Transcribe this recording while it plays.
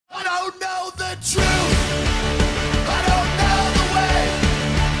the truth. I don't know the way.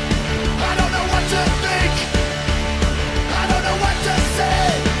 I don't know what to think. I don't know what to say.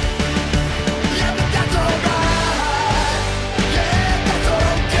 Yeah, but that's alright. Yeah, that's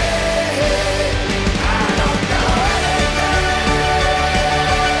okay. I don't know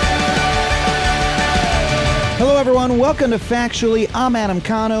anything. Hello, everyone. Welcome to Factually. I'm Adam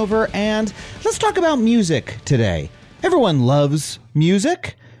Conover, and let's talk about music today. Everyone loves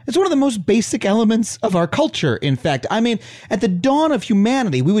music. It's one of the most basic elements of our culture, in fact. I mean, at the dawn of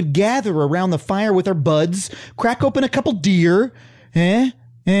humanity, we would gather around the fire with our buds, crack open a couple deer, and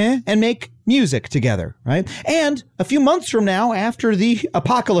make music together, right? And a few months from now, after the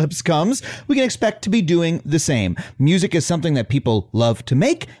apocalypse comes, we can expect to be doing the same. Music is something that people love to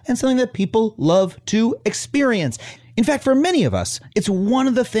make and something that people love to experience. In fact, for many of us, it's one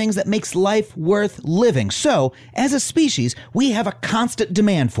of the things that makes life worth living. So, as a species, we have a constant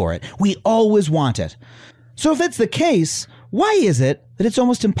demand for it. We always want it. So if that's the case, why is it that it's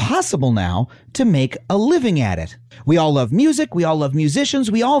almost impossible now to make a living at it? We all love music, we all love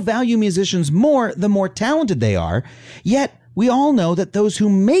musicians, we all value musicians more the more talented they are, yet we all know that those who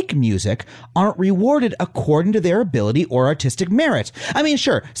make music aren't rewarded according to their ability or artistic merit. I mean,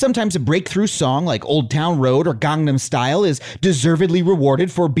 sure, sometimes a breakthrough song like Old Town Road or Gangnam Style is deservedly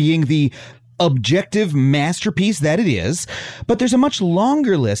rewarded for being the objective masterpiece that it is, but there's a much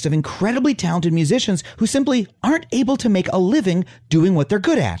longer list of incredibly talented musicians who simply aren't able to make a living doing what they're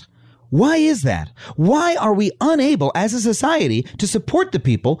good at. Why is that? Why are we unable as a society to support the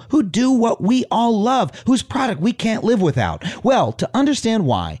people who do what we all love, whose product we can't live without? Well, to understand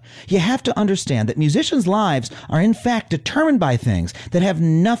why, you have to understand that musicians' lives are in fact determined by things that have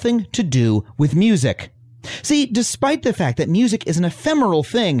nothing to do with music. See, despite the fact that music is an ephemeral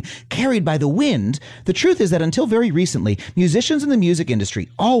thing carried by the wind, the truth is that until very recently, musicians in the music industry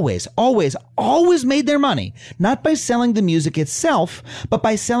always made their money, not by selling the music itself, but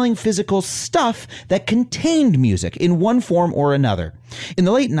by selling physical stuff that contained music in one form or another. In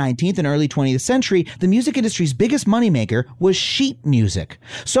the late 19th and early 20th century, the music industry's biggest moneymaker was sheet music.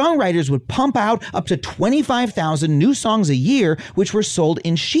 Songwriters would pump out up to 25,000 new songs a year, which were sold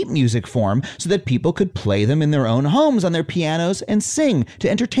in sheet music form so that people could play them in their own homes on their pianos and sing to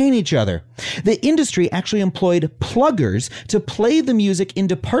entertain each other. The industry actually employed pluggers to play the music in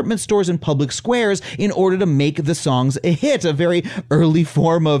department stores and public squares in order to make the songs a hit, a very early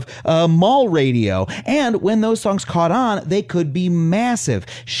form of mall radio. And when those songs caught on, they could be massive.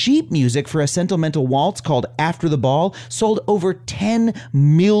 Sheet music for a sentimental waltz called After the Ball sold over 10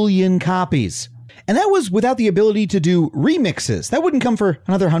 million copies. And that was without the ability to do remixes. That wouldn't come for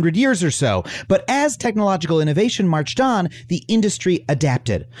another 100 years or so. But as technological innovation marched on, the industry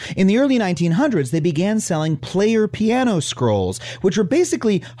adapted. In the early 1900s, they began selling player piano scrolls, which were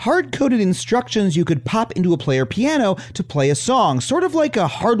basically hard-coded instructions you could pop into a player piano to play a song, sort of like a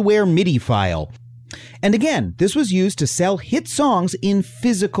hardware MIDI file. And again, this was used to sell hit songs in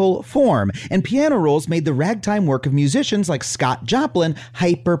physical form, and piano rolls made the ragtime work of musicians like Scott Joplin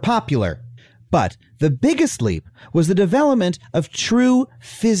hyper-popular. But the biggest leap was the development of true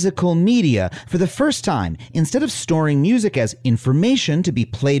physical media. For the first time, instead of storing music as information to be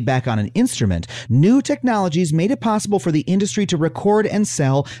played back on an instrument, new technologies made it possible for the industry to record and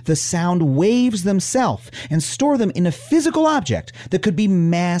sell the sound waves themselves and store them in a physical object that could be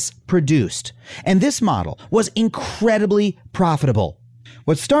mass-produced. And this model was incredibly profitable.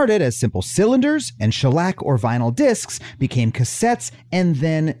 What started as simple cylinders and shellac or vinyl discs became cassettes and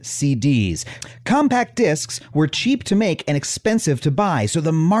then CDs. Compact discs were cheap to make and expensive to buy, so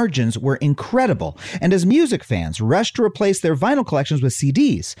the margins were incredible. And as music fans rushed to replace their vinyl collections with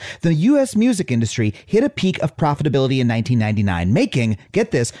CDs, the U.S. music industry hit a peak of profitability in 1999, making, get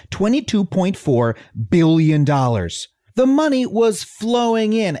this, $22.4 billion. The money was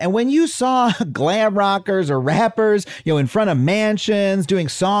flowing in. And when you saw glam rockers or rappers, in front of mansions doing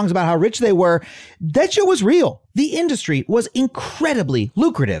songs about how rich they were, that shit was real. The industry was incredibly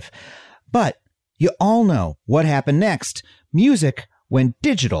lucrative. But you all know what happened next. Music went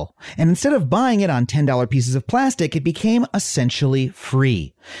digital, and instead of buying it on $10 pieces of plastic, it became essentially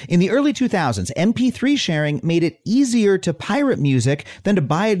free. In the early 2000s, MP3 sharing made it easier to pirate music than to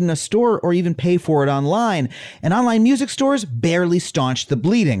buy it in a store or even pay for it online, and online music stores barely staunched the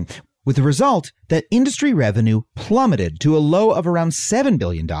bleeding, with the result that industry revenue plummeted to a low of around $7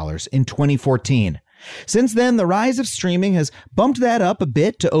 billion in 2014. Since then, the rise of streaming has bumped that up a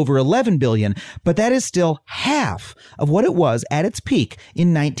bit to over 11 billion, but that is still half of what it was at its peak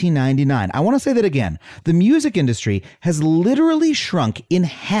in 1999. I want to say that again. The music industry has literally shrunk in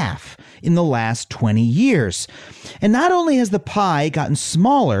half in the last 20 years. And not only has the pie gotten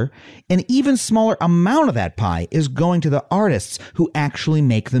smaller, an even smaller amount of that pie is going to the artists who actually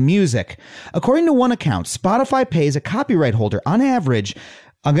make the music. According to one account, Spotify pays a copyright holder on average,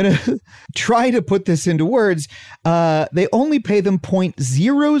 I'm going to try to put this into words. They only pay them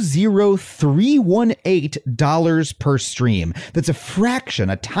 $0.00318 per stream. That's a fraction,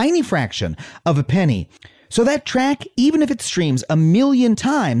 a tiny fraction of a penny. So that track, even if it streams 1 million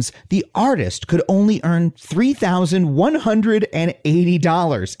times, the artist could only earn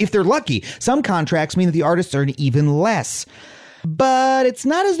 $3,180. If they're lucky, some contracts mean that the artists earn even less. But it's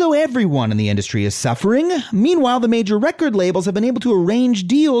not as though everyone in the industry is suffering. Meanwhile, the major record labels have been able to arrange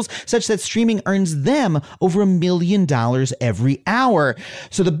deals such that streaming earns them over $1 million every hour.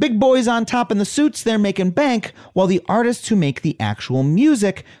 So the big boys on top in the suits, they're making bank, while the artists who make the actual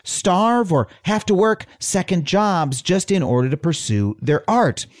music starve or have to work second jobs just in order to pursue their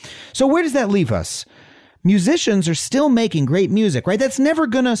art. So where does that leave us? Musicians are still making great music, right? That's never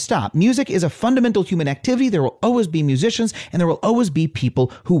going to stop. Music is a fundamental human activity. There will always be musicians, and there will always be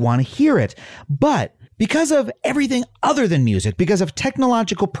people who want to hear it. But because of everything other than music, because of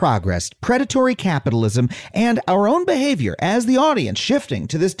technological progress, predatory capitalism, and our own behavior as the audience shifting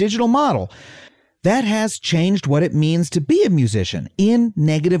to this digital model, that has changed what it means to be a musician in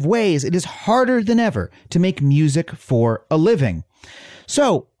negative ways. It is harder than ever to make music for a living.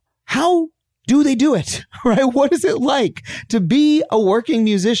 So, how do they do it, right? What is it like to be a working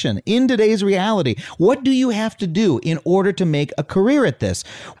musician in today's reality? What do you have to do in order to make a career at this?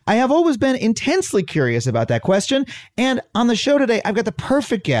 I have always been intensely curious about that question, and on the show today, I've got the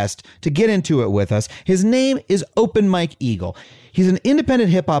perfect guest to get into it with us. His name is Open Mike Eagle. He's an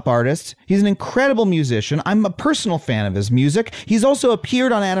independent hip-hop artist. He's an incredible musician. I'm a personal fan of his music. He's also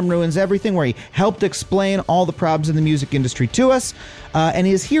appeared on Adam Ruins Everything, where he helped explain all the problems in the music industry to us. And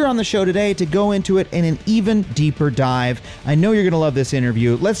he is here on the show today to go into it in an even deeper dive. I know you're going to love this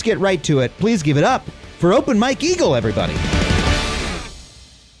interview. Let's get right to it. Please give it up for Open Mike Eagle, everybody.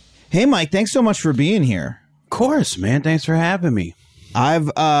 Hey, Mike, thanks so much for being here. Of course, man. Thanks for having me. I've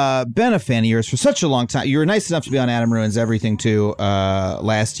been a fan of yours for such a long time. You were nice enough to be on Adam Ruins Everything, too,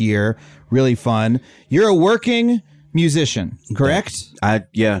 last year. Really fun. You're a working musician, correct?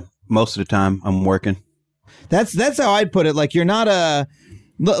 Yeah, most of the time I'm working. That's how I'd put it. Like, you're not a...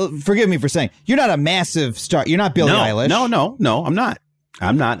 Forgive me for saying, you're not a massive star. You're not Billie Eilish. No, I'm not.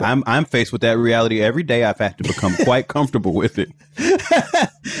 I'm faced with that reality every day. I've had to become quite comfortable with it.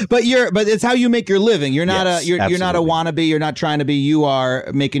 But it's how you make your living. You're not you're not a wannabe. You're not trying to be. You are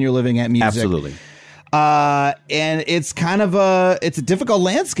making your living at music. Absolutely. And it's kind of a difficult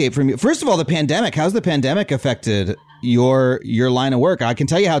landscape for me. First of all, the pandemic. How's the pandemic affected your line of work? I can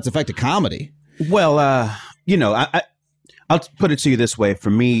tell you how it's affected comedy. Well, I'll put it to you this way.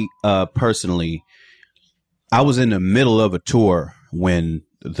 For me, personally, I was in the middle of a tour when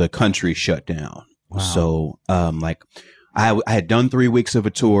the country shut down. Wow. So, I had done 3 weeks of a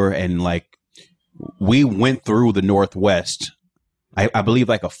tour, and we went through the Northwest. I believe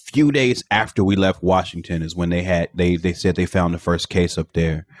a few days after we left Washington is when they said they found the first case up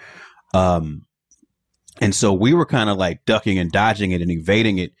there. And so we were kind of ducking and dodging it and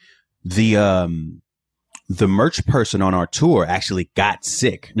evading it. The merch person on our tour actually got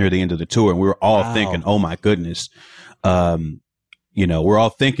sick near the end of the tour, and we were all thinking, oh my goodness. We're all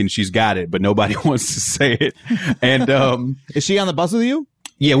thinking she's got it, but nobody wants to say it. And is she on the bus with you?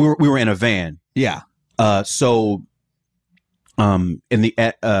 Yeah, we were in a van. Yeah. So in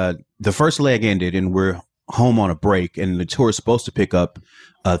the first leg ended, and we're home on a break, and the tour is supposed to pick up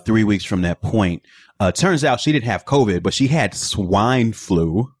 3 weeks from that point. Turns out she didn't have COVID, but she had swine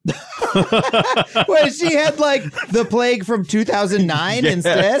flu. Wait, she had the plague from 2009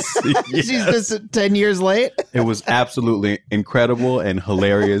 instead? Yes. She's just 10 years late? It was absolutely incredible and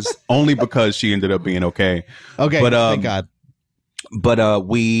hilarious, only because she ended up being okay. Okay, but, thank God. But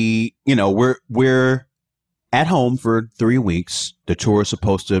we're at home for 3 weeks. The tour is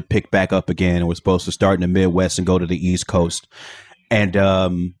supposed to pick back up again, and we're supposed to start in the Midwest and go to the East Coast. And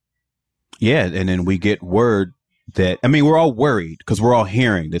and then we get word that, we're all worried because we're all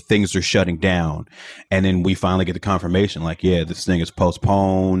hearing that things are shutting down. And then we finally get the confirmation, this thing is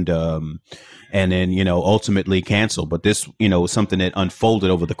postponed, and then, ultimately canceled. But this, was something that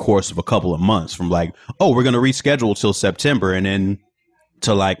unfolded over the course of a couple of months from we're going to reschedule till September. And then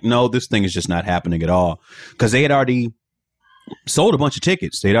to no, this thing is just not happening at all. Because they had already sold a bunch of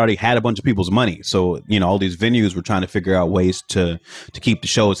tickets. They'd already had a bunch of people's money. So, all these venues were trying to figure out ways to keep the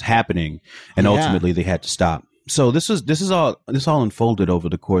shows happening. And ultimately they had to stop. So this all unfolded over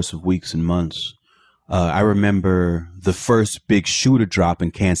the course of weeks and months. I remember the first big shooter drop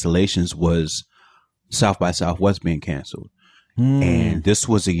in cancellations was South by Southwest being canceled. And this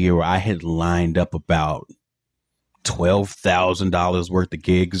was a year where I had lined up about $12,000 worth of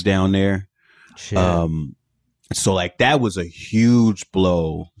gigs down there. Shit. So like that was a huge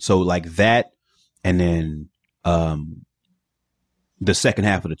blow. So like that, and then the second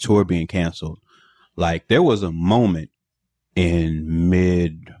half of the tour being canceled. Like there was a moment in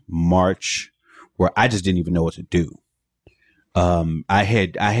mid-March where I just didn't even know what to do. I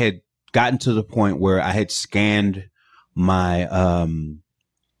had gotten to the point where I had scanned my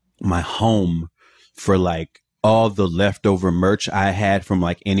my home for like all the leftover merch I had from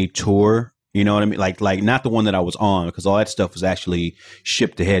like any tour. You know what I mean? Like not the one that I was on, because all that stuff was actually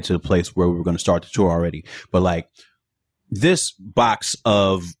shipped ahead to the place where we were going to start the tour already. But like this box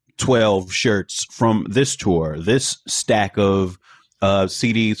of 12 shirts from this tour, this stack of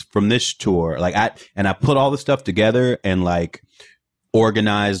CDs from this tour, like I put all the stuff together and like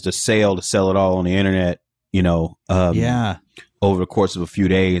organized a sale to sell it all on the internet, over the course of a few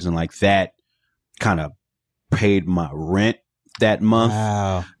days. And like that kind of paid my rent that month.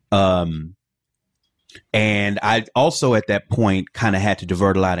 Wow. And I also at that point kind of had to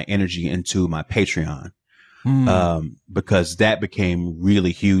divert a lot of energy into my Patreon, because that became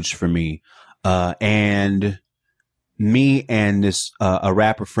really huge for me. And me and this, a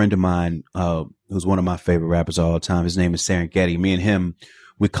rapper friend of mine, who's one of my favorite rappers of all time. His name is Serengeti. Me and him,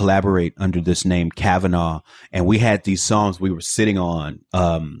 we collaborate under this name Kavanaugh. And we had these songs we were sitting on,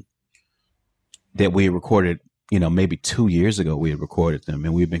 that we recorded, maybe 2 years ago. We had recorded them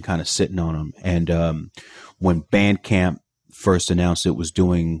and we've been kind of sitting on them. And when Bandcamp first announced it was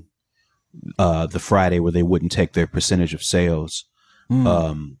doing the Friday where they wouldn't take their percentage of sales,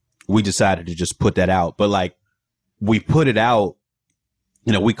 we decided to just put that out. But like we put it out,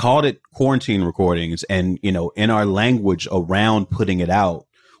 we called it Quarantine Recordings. And, in our language around putting it out,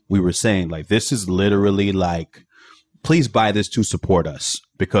 we were saying like, this is literally like, please buy this to support us,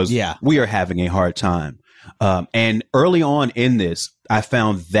 because we are having a hard time. And early on in this, I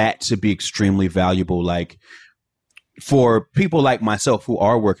found that to be extremely valuable. Like for people like myself who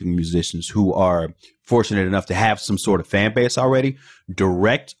are working musicians, who are fortunate enough to have some sort of fan base already,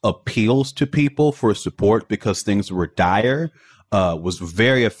 direct appeals to people for support because things were dire, was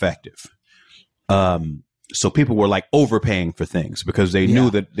very effective. So people were like overpaying for things because they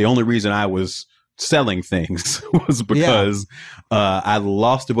knew that the only reason I was selling things was because I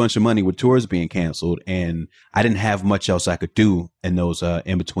lost a bunch of money with tours being canceled and I didn't have much else I could do in those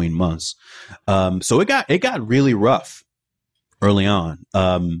in between months. So it got really rough early on.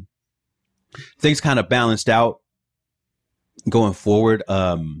 Things kind of balanced out going forward.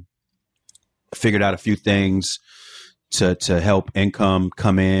 Figured out a few things to help income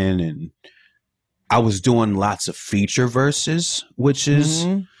come in, and I was doing lots of feature verses, which is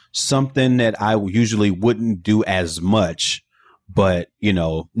something that I usually wouldn't do as much, but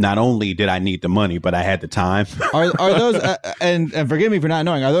not only did I need the money, but I had the time. Are those and forgive me for not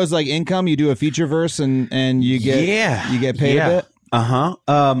knowing, are those like income? You do a feature verse and you get paid a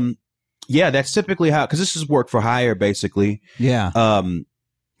bit? Yeah, that's typically how, because this is work for hire basically.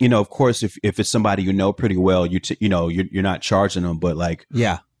 Of course, if it's somebody pretty well, you're not charging them, but like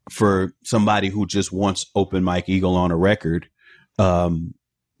for somebody who just wants Open Mike Eagle on a record,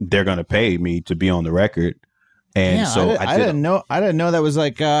 they're going to pay me to be on the record. And I didn't know that was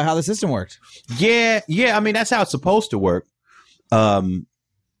like how the system worked. Yeah. I mean, that's how it's supposed to work.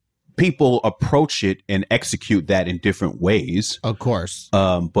 People approach it and execute that in different ways. Of course.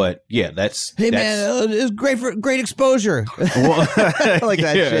 But yeah, man, it's great exposure. I like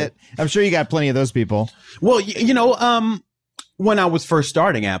that shit. I'm sure you got plenty of those people. Well, when I was first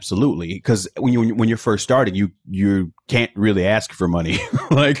starting, absolutely, because when you're first starting, you can't really ask for money,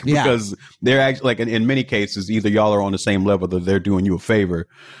 because they're actually like in many cases either y'all are on the same level that they're doing you a favor,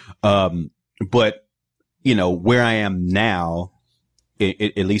 but where I am now,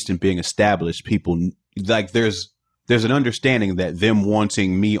 at least in being established, people like there's an understanding that them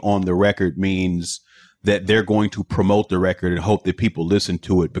wanting me on the record means that they're going to promote the record and hope that people listen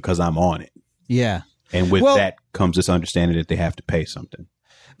to it because I'm on it. Yeah. And with that comes this understanding that they have to pay something.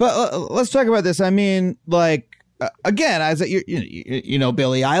 But let's talk about this. I mean, like, again, as you know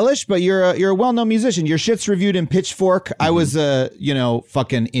Billie Eilish, but you're a well-known musician. Your shit's reviewed in Pitchfork. I was a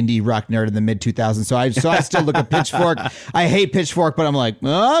fucking indie rock nerd in the mid 2000s, so I still look at Pitchfork. I hate Pitchfork, but I'm like,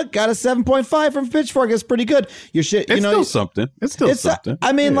 got a 7.5 from Pitchfork. It's pretty good. Your shit, It's still something. It's still something.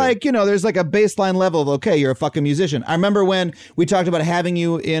 I mean, there's like a baseline level of okay, you're a fucking musician. I remember when we talked about having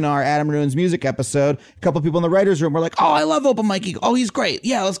you in our Adam Ruins Music episode. A couple people in the writers' room were like, "Oh, I love Open Mikey. Oh, he's great.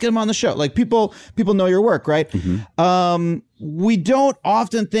 Yeah, let's get him on the show." Like people know your work, right? We don't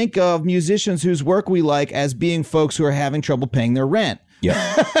often think of musicians whose work we like as being folks who are having trouble paying their rent.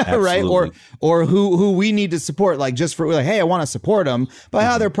 Yeah, right. Or who we need to support, like just for like, hey, I want to support them,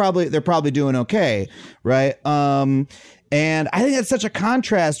 but they're probably doing okay, right? And I think that's such a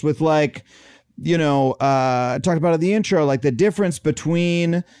contrast with like, I talked about in the intro, like the difference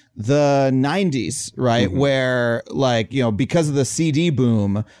between the 90s, right? Where like, because of the CD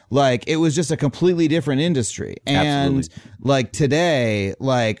boom, like it was just a completely different industry. And like today,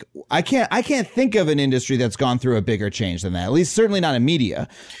 like I can't think of an industry that's gone through a bigger change than that. At least certainly not in media,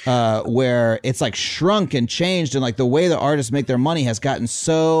 where it's like shrunk and changed. And like the way the artists make their money has gotten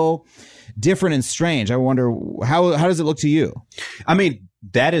so different and strange. I wonder how does it look to you? I mean,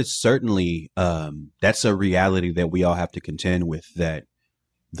 that is certainly that's a reality that we all have to contend with, that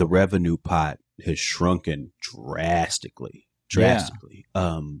the revenue pot has shrunken drastically.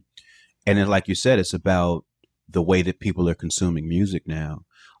 And then, like you said, it's about the way that people are consuming music now.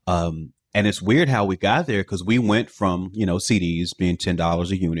 And it's weird how we got there, because we went from, CDs being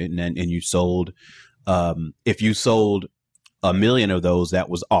 $10 a unit, and you sold, if you sold 1 million of those, that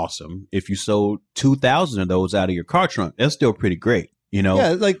was awesome. If you sold 2,000 of those out of your car trunk, that's still pretty great.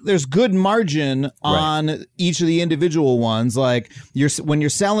 Yeah, like there's good margin on each of the individual ones. Like when you're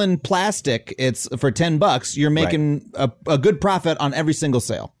selling plastic, it's for $10, you're making a good profit on every single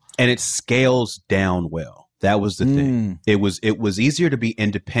sale. And it scales down well. That was the thing. It was easier to be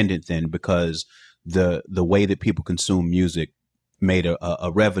independent then, because the way that people consume music made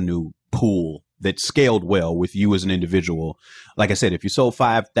a revenue pool that scaled well with you as an individual. Like I said, if you sold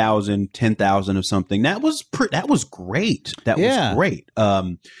 5,000, 10,000 of something, that was great. That was great.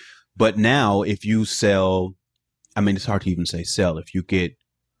 But now if you sell, I mean, it's hard to even say sell. If you get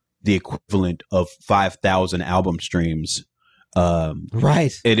the equivalent of 5,000 album streams,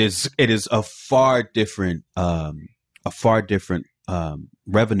 it is a far different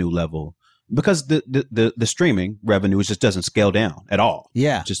revenue level. Because the streaming revenue just doesn't scale down at all.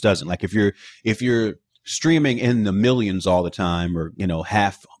 Yeah. It just doesn't. Like if you're streaming in the millions all the time, or,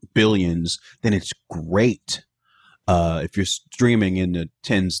 half billions, then it's great. If you're streaming in the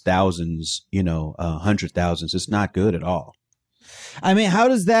tens, thousands, 100,000s, it's not good at all. I mean, how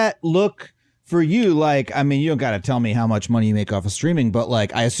does that look for you? Like, I mean, you don't got to tell me how much money you make off of streaming, but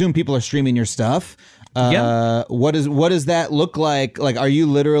like, I assume people are streaming your stuff. What does that look like? Like, are you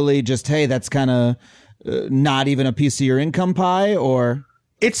literally just, hey, that's kind of not even a piece of your income pie, or?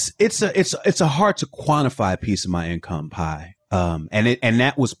 It's a hard to quantify piece of my income pie. And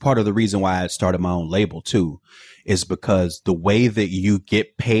that was part of the reason why I started my own label too, is because the way that you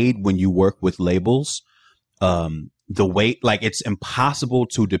get paid when you work with labels, it's impossible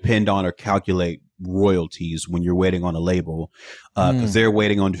to depend on or calculate royalties when you're waiting on a label, because they're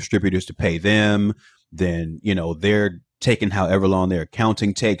waiting on distributors to pay them. Then, they're taking however long their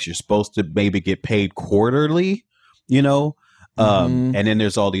accounting takes. You're supposed to maybe get paid quarterly, and then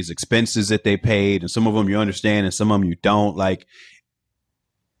there's all these expenses that they paid, and some of them you understand and some of them you don't. Like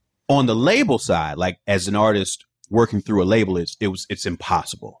on the label side, like as an artist working through a label, it's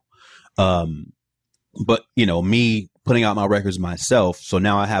impossible. But me putting out my records myself, so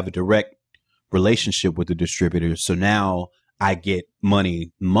now I have a direct relationship with the distributors. So now I get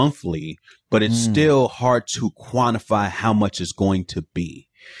money monthly, but it's still hard to quantify how much it's going to be.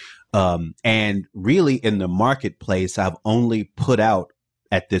 And really in the marketplace, I've only put out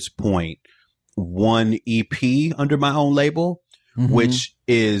at this point one EP under my own label, which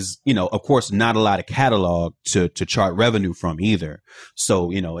is, of course, not a lot of catalog to chart revenue from either.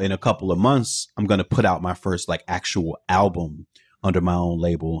 So, in a couple of months, I'm going to put out my first like actual album under my own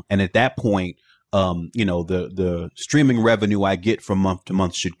label. And at that point, the streaming revenue I get from month to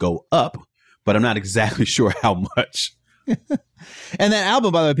month should go up, but I'm not exactly sure how much. And that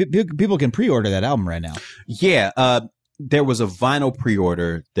album, by the way, people can pre-order that album right now. Yeah. There was a vinyl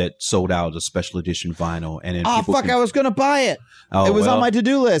pre-order that sold out, a special edition vinyl. And then I was going to buy it. It was on my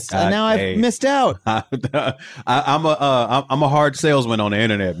to-do list, and now I've missed out. I'm a hard salesman on the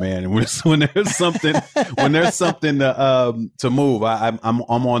internet, man. When there's something to move, I'm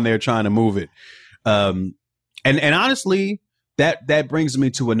on there trying to move it. And honestly, that brings me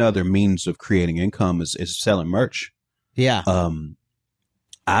to another means of creating income is selling merch. Yeah.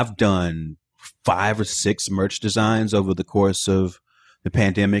 I've done 5 or 6 merch designs over the course of the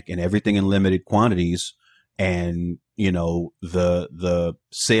pandemic, and everything in limited quantities. And, you know, the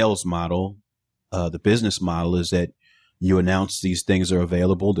sales model, the business model is that you announce these things are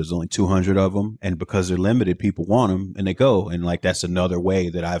available. There's only 200 of them. And because they're limited, people want them and they go. And like, that's another way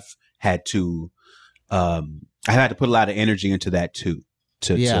that I've had to, I had to put a lot of energy into that too,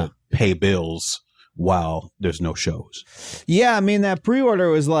 to pay bills while there's no shows. Yeah, I mean, that pre-order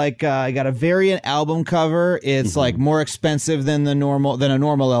was like, I got a variant album cover. It's like more expensive than a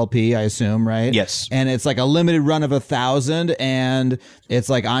normal LP, I assume, right? Yes. And it's like a limited run of 1,000, and it's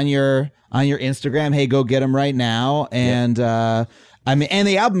like on your Instagram, hey, go get them right now. And I mean, and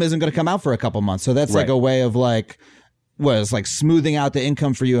the album isn't going to come out for a couple months, so that's like a way of like, it's like smoothing out the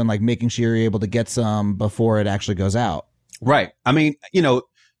income for you and like making sure you're able to get some before it actually goes out. Right. I mean, you know,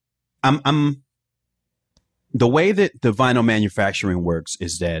 I'm the way that the vinyl manufacturing works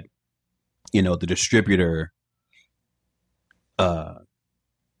is that, you know, the distributor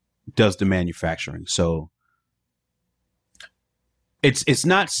does the manufacturing. So it's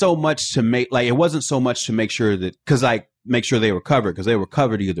not so much to make, like, it wasn't so much to make sure that, because like make sure they were covered, because they were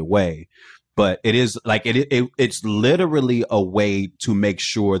covered either way. But it is like it's literally a way to make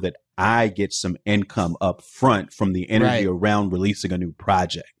sure that I get some income up front from the energy around releasing a new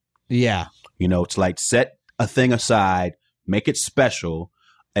project. Yeah. You know, it's like set a thing aside, make it special.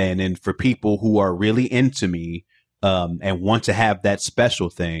 And then for people who are really into me and want to have that special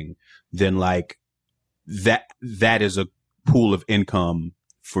thing, then like that is a pool of income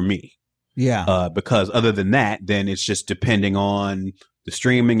for me. Yeah. Because other than that, then it's just depending on the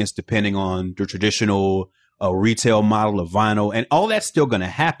streaming, it's depending on the traditional retail model of vinyl, and all that's still going to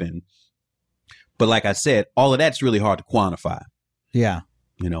happen. But like I said, all of that's really hard to quantify. Yeah.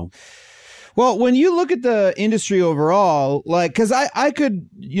 You know? Well, when you look at the industry overall, like, because I could,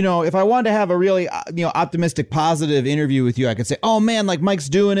 you know, if I wanted to have a really, you know, optimistic, positive interview with you, I could say, oh, man, like Mike's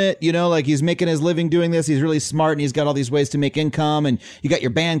doing it, you know, like he's making his living doing this. He's really smart and he's got all these ways to make income. And you got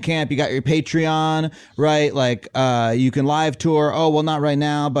your Bandcamp, you got your Patreon, right? Like you can live tour. Oh, well, not right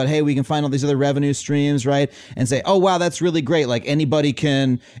now, but hey, we can find all these other revenue streams, right? And say, oh, wow, that's really great. Like anybody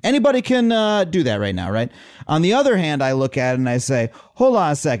can do that right now, right? On the other hand, I look at it and I say, hold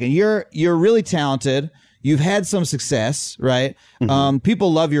on a second. You're really talented. You've had some success, right? Mm-hmm.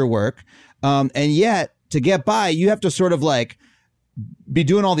 People love your work. And yet to get by, you have to sort of like be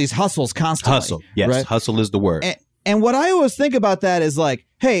doing all these hustles constantly. Hustle. Yes. Right? Hustle is the word. And what I always think about that is like,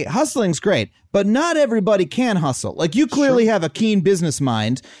 hey, hustling's great, but not everybody can hustle. Like you clearly have a keen business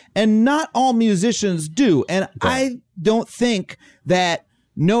mind and not all musicians do. And I don't think that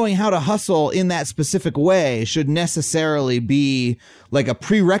knowing how to hustle in that specific way should necessarily be like a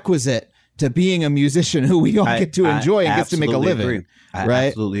prerequisite to being a musician who we all get to enjoy and gets to make a living. Agree. I right?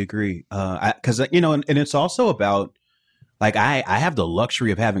 absolutely agree. Because, you know, and it's also about like I have the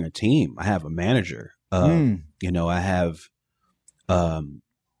luxury of having a team. I have a manager. You know, I have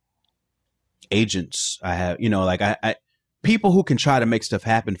agents. I have, you know, like I people who can try to make stuff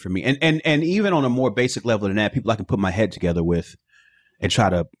happen for me. And even on a more basic level than that, people I can put my head together with and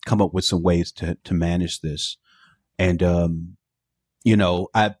try to come up with some ways to manage this. And, you know,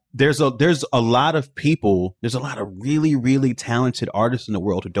 there's a lot of people, there's a lot of really, really talented artists in the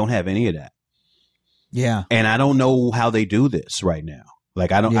world who don't have any of that. Yeah. And I don't know how they do this right now.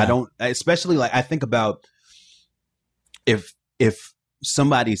 Like, I don't, especially like I think about if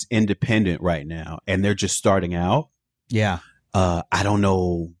somebody's independent right now and they're just starting out. Yeah. I don't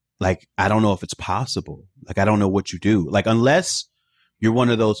know. Like, I don't know if it's possible. Like, I don't know what you do. Like, unless you're one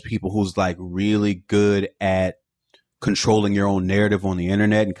of those people who's like really good at controlling your own narrative on the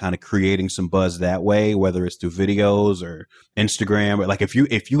internet and kind of creating some buzz that way, whether it's through videos or Instagram, or like if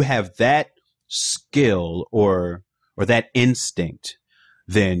you have that skill or that instinct,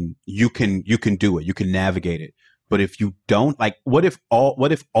 then you can do it. You can navigate it. But if you don't, like, what if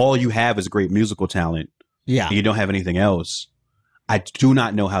all you have is great musical talent? Yeah. And you don't have anything else. I do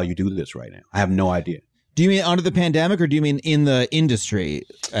not know how you do this right now. I have no idea. Do you mean under the pandemic, or do you mean in the industry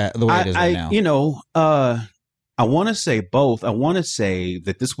the way it is right now? You know, I want to say both. I want to say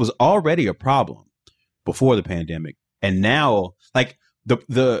that this was already a problem before the pandemic, and now, like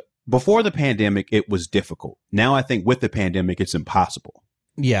the before the pandemic, it was difficult. Now I think with the pandemic, it's impossible.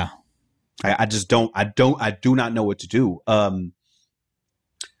 Yeah, I just don't. I do not know what to do.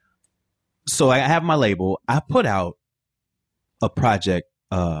 So I have my label. I put out a project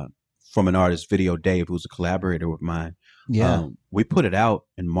from an artist, Video Dave, who's a collaborator with mine. Yeah. We put it out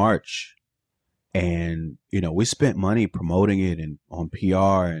in March, And, you know, we spent money promoting it and on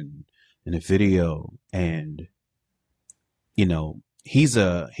PR and in a video. And, you know, he's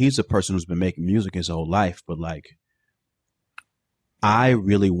a person who's been making music his whole life, but like, I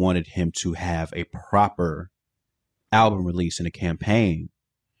really wanted him to have a proper album release and a campaign,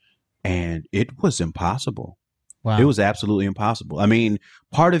 and it was impossible. Wow. It was absolutely impossible. I mean,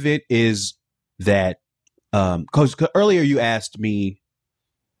 part of it is that, cause earlier you asked me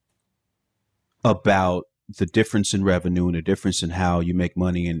about the difference in revenue and the difference in how you make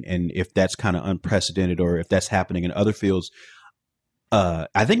money, and if that's kind of unprecedented or if that's happening in other fields.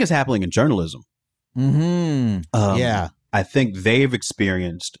 I think it's happening in journalism. Yeah. I think they've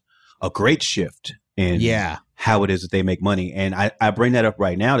experienced a great shift in how it is that they make money. And I bring that up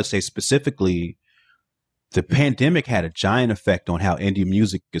right now to say specifically, the pandemic had a giant effect on how indie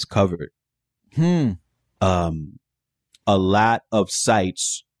music is covered. A lot of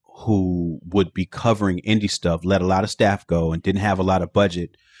sites who would be covering indie stuff let a lot of staff go and didn't have a lot of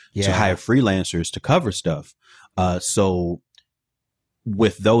budget to hire freelancers to cover stuff. So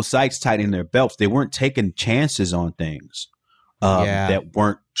with those sites tightening their belts, they weren't taking chances on things that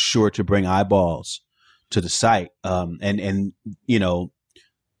weren't sure to bring eyeballs to the site. And you know,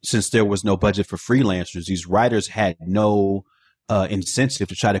 since there was no budget for freelancers, these writers had no incentive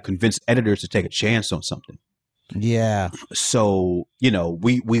to try to convince editors to take a chance on something. Yeah. So, you know,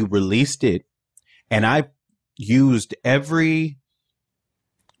 we released it, and I used every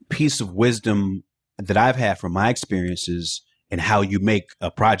piece of wisdom that I've had from my experiences and how you make a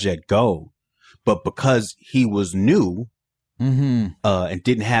project go. But because he was new and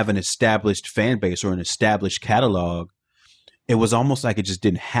didn't have an established fan base or an established catalog, it was almost like it just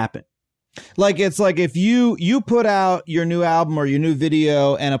didn't happen. Like, it's like if you put out your new album or your new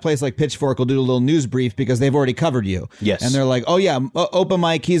video and a place like Pitchfork will do a little news brief because they've already covered you. Yes. And they're like, oh yeah, Open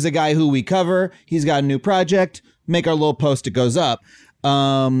Mike, he's a guy who we cover. He's got a new project. Make our little post. It goes up.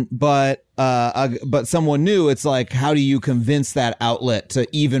 But someone new, it's like, how do you convince that outlet to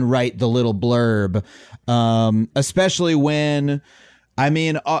even write the little blurb? Especially when, I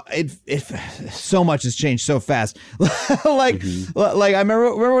mean, it so much has changed so fast. like I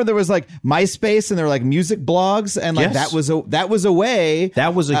remember there was like MySpace and there were like music blogs, and like that was a way.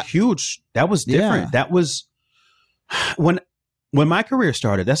 That was that was different. Yeah. That was when my career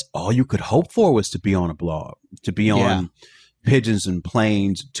started. That's all you could hope for, was to be on a blog, to be on Pigeons and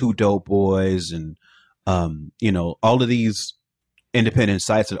Planes, Two Dope Boys, and you know, all of these independent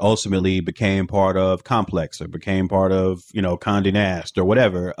sites that ultimately became part of Complex or became part of, you know, Condé Nast or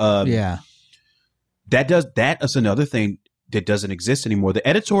whatever. That is another thing that doesn't exist anymore. The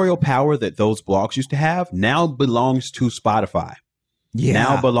editorial power that those blogs used to have now belongs to Spotify.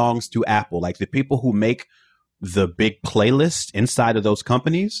 Now belongs to Apple. Like, the people who make the big playlist inside of those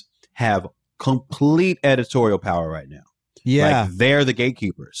companies have complete editorial power right now. Yeah. Like, they're the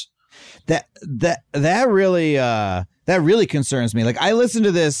gatekeepers. That really concerns me. Like, I listened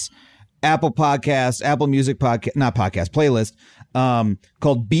to this Apple Music playlist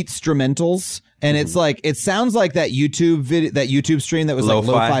called Beatstrumentals, and it's like, it sounds like that YouTube stream that was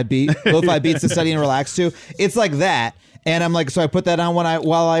Lo-fi. like lo-fi beats to study and relax to. It's like that, and I'm like, so I put that on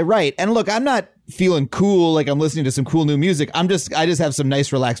while I write. And look, I'm not feeling cool like I'm listening to some cool new music. I just have some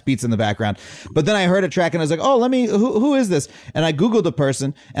nice relaxed beats in the background. But then I heard a track and I was like, oh, who is this? And I Googled the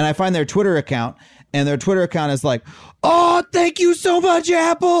person and I find their Twitter account, and their Twitter account is like, oh, thank you so much,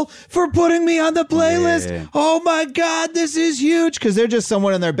 Apple, for putting me on the playlist. Yeah. Oh my God, this is huge. Because they're just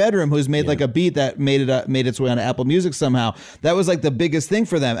someone in their bedroom who's made like a beat that made its way onto Apple Music somehow. That was like the biggest thing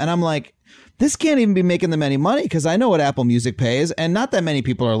for them. And I'm like, this can't even be making them any money, because I know what Apple Music pays, and not that many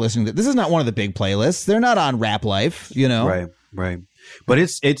people are listening to. This is not one of the big playlists. They're not on Rap Life, you know. Right. But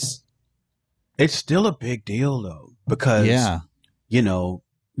it's still a big deal though, because you know,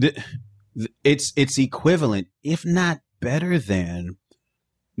 it's equivalent, if not better than,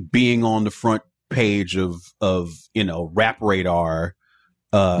 being on the front page of you know, Rap Radar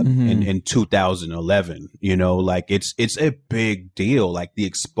in 2011. You know, like, it's a big deal. Like, the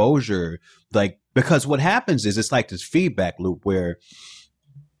exposure, like, because what happens is, it's like this feedback loop where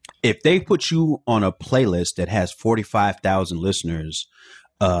if they put you on a playlist that has 45,000 listeners,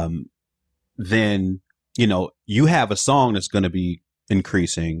 then, you know, you have a song that's going to be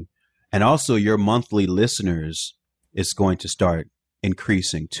increasing, and also your monthly listeners is going to start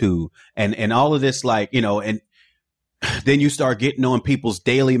increasing too. And all of this, like, you know, and then you start getting on people's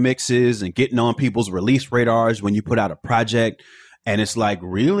daily mixes and getting on people's release radars when you put out a project. And it's like,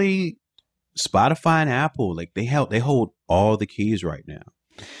 really, Spotify and Apple, like, they hold all the keys right now.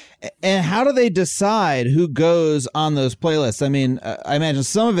 And how do they decide who goes on those playlists? I mean, I imagine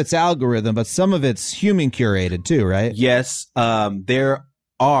some of it's algorithm, but some of it's human curated too, right? Yes, there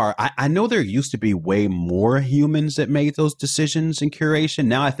are. I know there used to be way more humans that made those decisions in curation.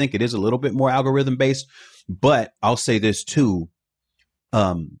 Now I think it is a little bit more algorithm based. But I'll say this too.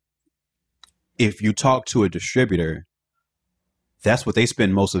 If you talk to a distributor, that's what they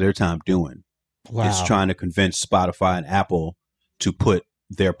spend most of their time doing. Wow. It's trying to convince Spotify and Apple to put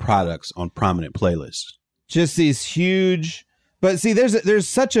their products on prominent playlists. Just these huge, but see, there's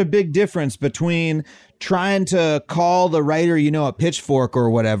such a big difference between trying to call the writer, a Pitchfork or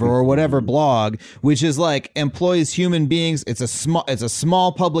whatever blog, which is like employs human beings. It's a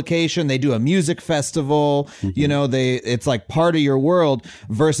small publication. They do a music festival. It's like part of your world,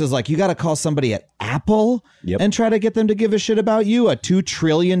 versus like you got to call somebody at Apple and try to get them to give a shit about you, a $2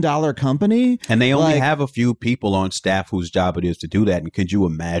 trillion company. And they only have a few people on staff whose job it is to do that. And could you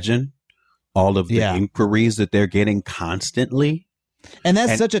imagine all of the inquiries that they're getting constantly? And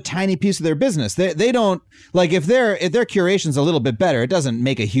that's such a tiny piece of their business. They don't, like, if their curation's a little bit better, it doesn't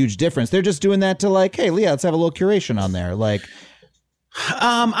make a huge difference. They're just doing that to like, hey, Leah, let's have a little curation on there. Like,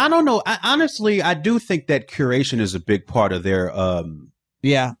 I don't know. Honestly, I do think that curation is a big part of their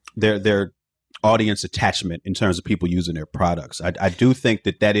audience attachment in terms of people using their products. I do think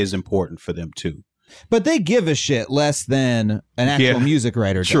that is important for them too. But they give a shit less than an actual music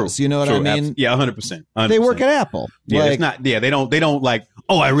writer does. You know what I mean? 100%. They work at Apple. Yeah, it's not. Yeah, they don't like.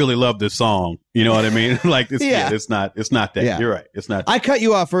 Oh, I really love this song. You know what I mean? Like, it's not that. Yeah. You're right. It's not. I cut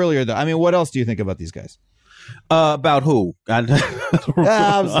you off earlier, though. I mean, what else do you think about these guys? About who? I'm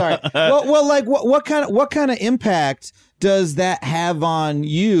sorry. Well, like what kind of impact does that have on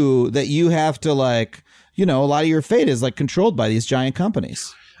you that you have to like? A lot of your fate is like controlled by these giant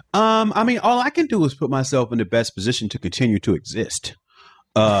companies. I mean, all I can do is put myself in the best position to continue to exist.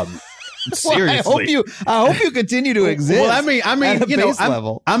 Seriously, well, I hope you continue to exist. Well, I mean, at a base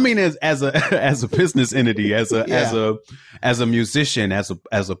level. I mean, as a business entity, as a musician, as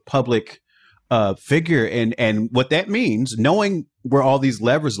a public figure, and what that means, knowing where all these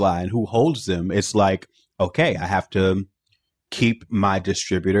levers lie and who holds them, it's like, okay, I have to keep my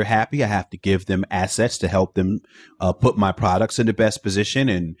distributor happy. I have to give them assets to help them put my products in the best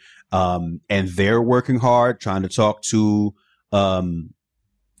position, and they're working hard trying to talk to the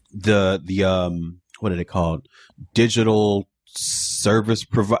what are they called? Digital service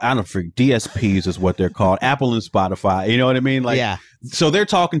provider. I don't know, DSPs is what they're called. Apple and Spotify. You know what I mean? Like, so they're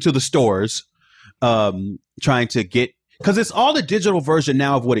talking to the stores, trying to get. Because it's all the digital version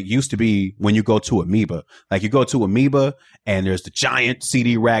now of what it used to be when you go to Amoeba. Like, you go to Amoeba and there's the giant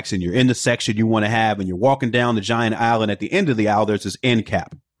CD racks and you're in the section you want to have and you're walking down the giant aisle, and at the end of the aisle there's this end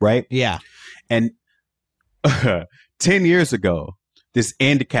cap, right? Yeah. And 10 years ago, this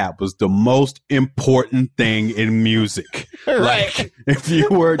end cap was the most important thing in music. Right. Like, if you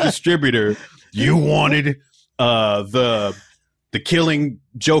were a distributor, you wanted the Killing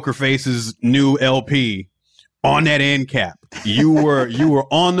Joker Face's new LP on that end cap. You were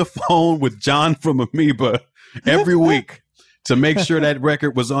on the phone with John from Amoeba every week to make sure that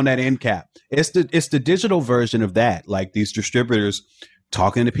record was on that end cap. It's the digital version of that. Like, these distributors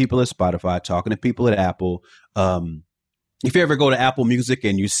talking to people at Spotify, talking to people at Apple. If you ever go to Apple Music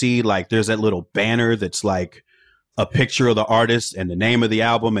and you see, like, there's that little banner that's like a picture of the artist and the name of the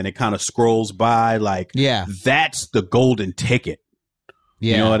album, and it kind of scrolls by, like, that's the golden ticket.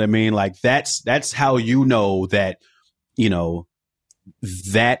 Yeah. You know what I mean? Like, that's how you know that,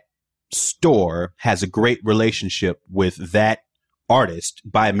 that store has a great relationship with that artist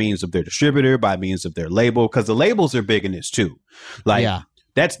by means of their distributor, by means of their label, because the labels are big in this too. Like,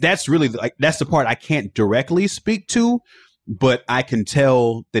 that's really, like, that's the part I can't directly speak to, but I can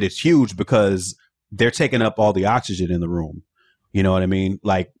tell that it's huge because they're taking up all the oxygen in the room. You know what I mean?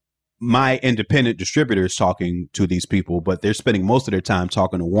 Like, my independent distributor is talking to these people, but they're spending most of their time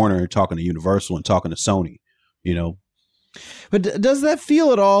talking to Warner and talking to Universal and talking to Sony, But does that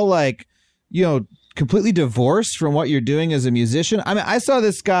feel at all like, completely divorced from what you're doing as a musician? I mean, I saw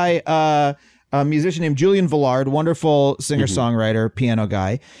this guy, a musician named Julian Villard, wonderful singer-songwriter, piano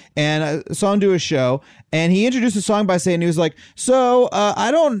guy, and I saw him do a show, and he introduced a song by saying, he was like, so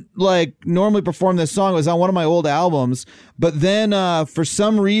I don't like normally perform this song. It was on one of my old albums, but then for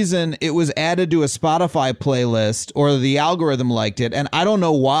some reason it was added to a Spotify playlist, or the algorithm liked it, and I don't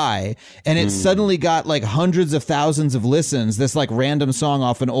know why, and it suddenly got like hundreds of thousands of listens, this like random song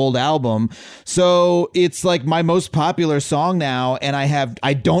off an old album. So it's like my most popular song now, and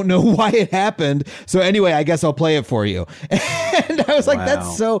I don't know why it happened. So anyway, I guess I'll play it for you. And I was like,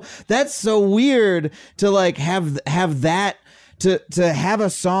 that's so weird to like have that to have a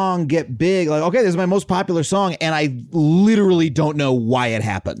song get big, like, okay, this is my most popular song, and I literally don't know why it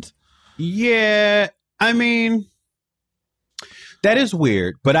happened. Yeah, I mean, that is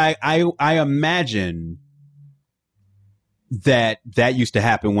weird, but I imagine that used to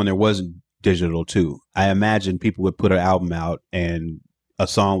happen when there wasn't digital too. I imagine people would put an album out and a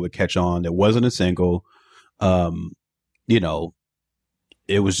song would catch on that wasn't a single. You know,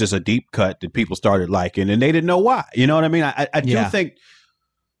 it was just a deep cut that people started liking and they didn't know why. You know what I mean? I do think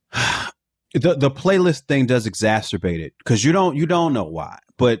the playlist thing does exacerbate it because you don't know why.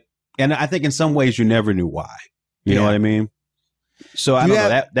 But and I think in some ways you never knew why. You know what I mean? So I don't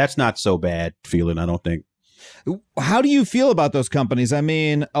know. That's not so bad feeling, I don't think. How do you feel about those companies? I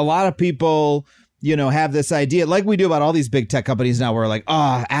mean, a lot of people, you know, have this idea like we do about all these big tech companies now. We're like,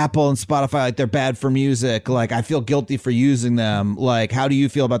 Apple and Spotify, like they're bad for music. Like I feel guilty for using them. Like, how do you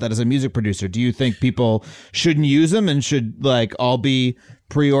feel about that as a music producer? Do you think people shouldn't use them and should like all be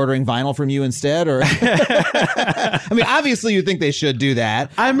pre-ordering vinyl from you instead? Or I mean, obviously you think they should do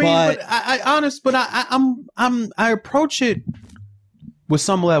that. I mean, but I approach it with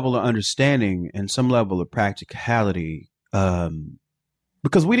some level of understanding and some level of practicality,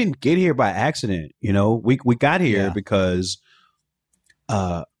 because we didn't get here by accident. You know, we got here because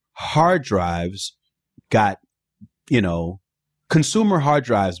hard drives got, you know, consumer hard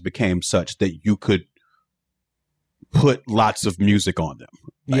drives became such that you could put lots of music on them.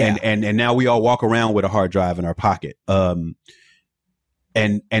 Yeah. And now we all walk around with a hard drive in our pocket. And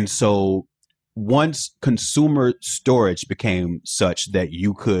so once consumer storage became such that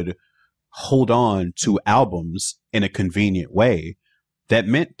you could hold on to albums in a convenient way, that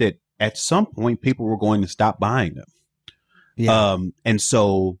meant that at some point people were going to stop buying them. Yeah. And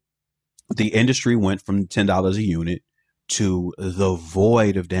so the industry went from $10 a unit to the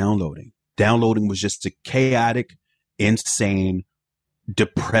void of downloading. Downloading was just a chaotic, insane,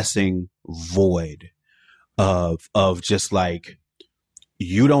 depressing void of just like,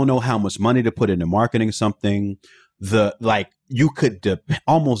 you don't know how much money to put into marketing something. You could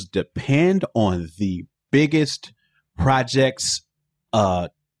almost depend on the biggest projects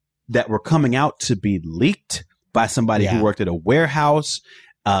that were coming out to be leaked by somebody who worked at a warehouse,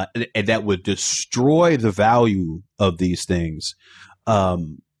 and that would destroy the value of these things.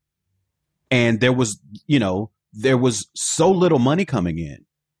 And there was so little money coming in.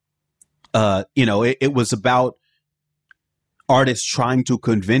 It was about artists trying to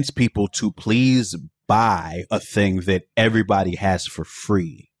convince people to please buy a thing that everybody has for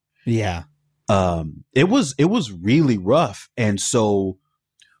free. Yeah. It was really rough. And so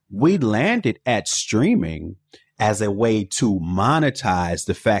we landed at streaming as a way to monetize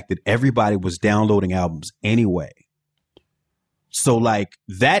the fact that everybody was downloading albums anyway. So like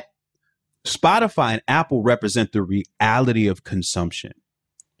that, Spotify and Apple represent the reality of consumption.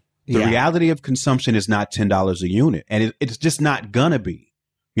 The reality of consumption is not $10 a unit, and it's just not gonna be.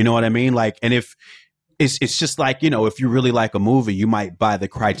 You know what I mean? Like, and if it's just like, you know, if you really like a movie, you might buy the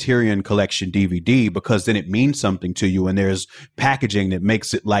Criterion Collection DVD because then it means something to you, and there's packaging that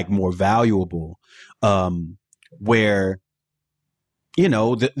makes it like more valuable. Where, you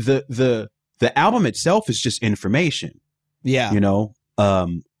know, the album itself is just information. Yeah, you know,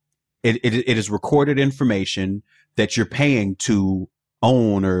 it is recorded information that you're paying to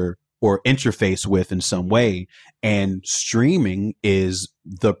own or interface with in some way. And streaming is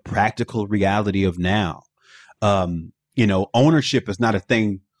the practical reality of now. You know, ownership is not a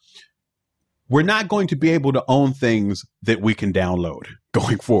thing. We're not going to be able to own things that we can download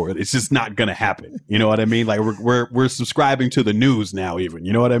going forward. It's just not going to happen. You know what I mean? Like we're subscribing to the news now, even,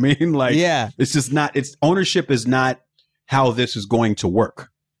 you know what I mean? Like, it's just not, ownership is not how this is going to work,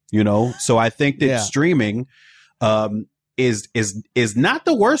 you know? So I think that streaming, is not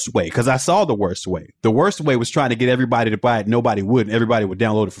the worst way, because I saw the worst way. The worst way was trying to get everybody to buy it. Nobody would. And everybody would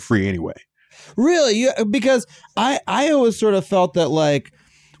download it for free anyway. Really? Because I always sort of felt that like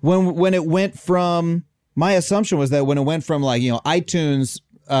when it went from, my assumption was that when it went from like, you know, iTunes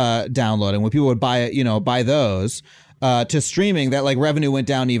downloading, when people would buy it, you know, buy those to streaming, that like revenue went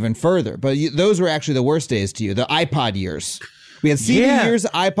down even further. But those were actually the worst days to you, the iPod years. We had CD years,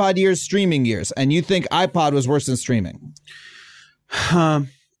 iPod years, streaming years, and you think iPod was worse than streaming? Was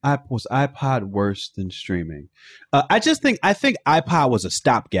iPod worse than streaming? I think iPod was a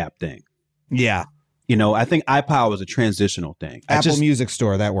stopgap thing. Yeah, you know, I think iPod was a transitional thing. Apple Music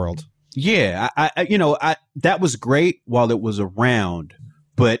Store, that world. Yeah, that was great while it was around,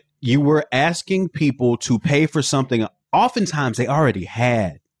 but you were asking people to pay for something oftentimes they already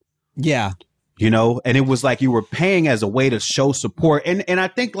had. Yeah. You know, and it was like you were paying as a way to show support. And I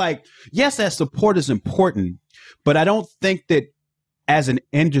think like, yes, that support is important, But I don't think that as an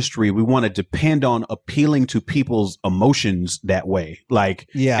industry, we want to depend on appealing to people's emotions that way, like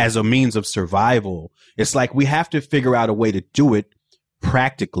as a means of survival. It's like we have to figure out a way to do it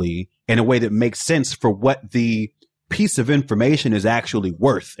practically in a way that makes sense for what the piece of information is actually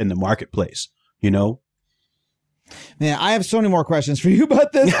worth in the marketplace, you know? Man, I have so many more questions for you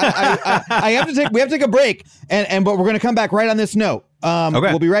about this. I have to take. We have to take a break, but we're going to come back right on this note. Okay.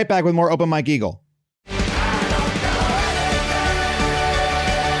 We'll be right back with more Open Mike Eagle.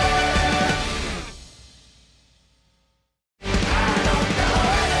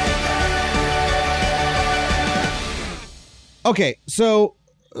 Okay, so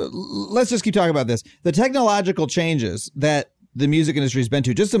let's just keep talking about this. The technological changes that the music industry has been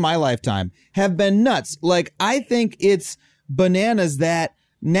to just in my lifetime have been nuts. Like, I think it's bananas that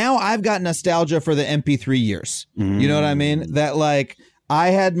now I've got nostalgia for the MP3 years. You know what I mean? That, like, I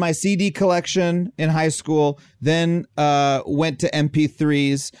had my CD collection in high school, then went to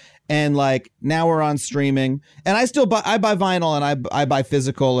MP3s, and like now we're on streaming. And I buy vinyl and I buy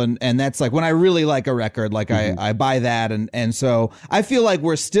physical, and that's like when I really like a record, like I buy that, and so I feel like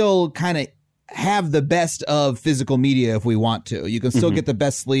we're still kind of have the best of physical media if we want to. You can still get the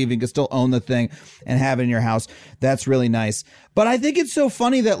best sleeve, you can still own the thing and have it in your house. That's really nice. But I think it's so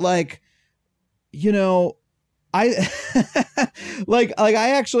funny that, like, you know, I like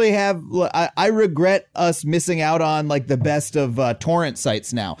I actually have I regret us missing out on like the best of torrent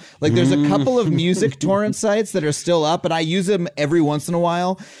sites now. Like, there's a couple of music torrent sites that are still up, and I use them every once in a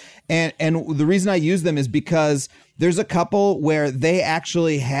while. And the reason I use them is because there's a couple where they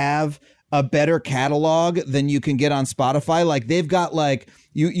actually have a better catalog than you can get on Spotify. Like, they've got like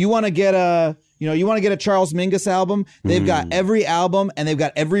you want to get a Charles Mingus album. They've got every album and they've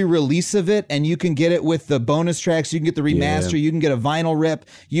got every release of it, and you can get it with the bonus tracks. You can get the remaster. You can get a vinyl rip.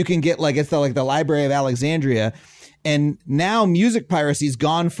 You can get like the Library of Alexandria. And now music piracy's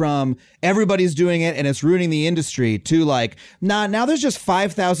gone from everybody's doing it and it's ruining the industry to like, now there's just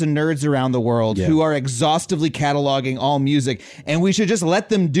 5,000 nerds around the world who are exhaustively cataloging all music, and we should just let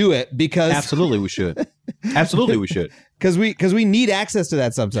them do it because absolutely we should. Absolutely we should. Because we need access to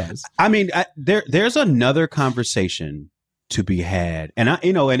that sometimes. I mean, there's another conversation to be had, and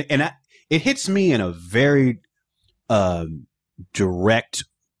it hits me in a very direct.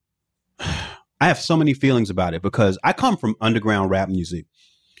 I have so many feelings about it because I come from underground rap music,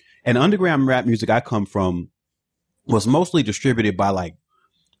 and underground rap music I come from was mostly distributed by like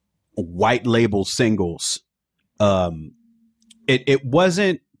white label singles. It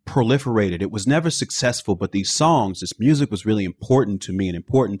wasn't proliferated. It was never successful, but these songs, this music was really important to me and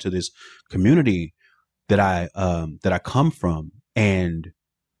important to this community that I come from. And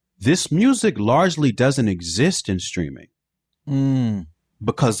this music largely doesn't exist in streaming.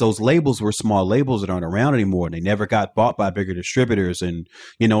 Because those labels were small labels that aren't around anymore, and they never got bought by bigger distributors. And,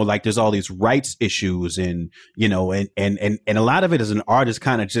 you know, like there's all these rights issues, and, you know, and a lot of it is an artist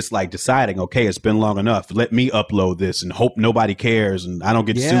kind of just like deciding, okay, it's been long enough. Let me upload this and hope nobody cares and I don't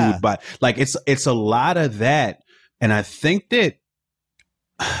get sued. But like, it's a lot of that. And I think that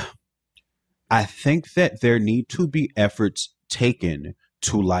there need to be efforts taken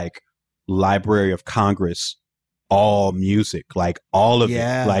to like Library of Congress all music, like all of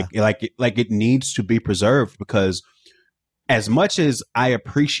it, like it needs to be preserved, because as much as I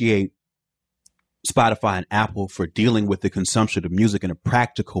appreciate Spotify and Apple for dealing with the consumption of music in a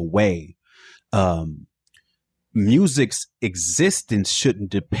practical way, music's existence shouldn't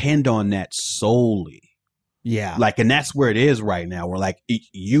depend on that solely. Yeah. Like, and that's where it is right now. We're like,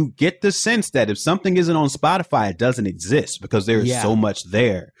 you get the sense that if something isn't on Spotify, it doesn't exist, because there's so much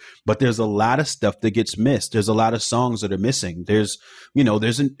there. But there's a lot of stuff that gets missed. There's a lot of songs that are missing. There's, you know,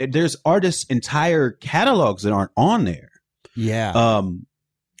 there's artists' entire catalogs that aren't on there. Yeah.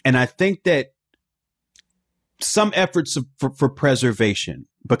 And I think that some efforts for preservation,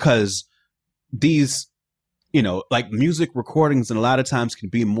 because these, you know, like music recordings, and a lot of times can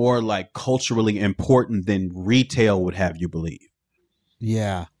be more like culturally important than retail would have you believe.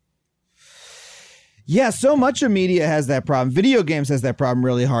 Yeah. Yeah, so much of media has that problem. Video games has that problem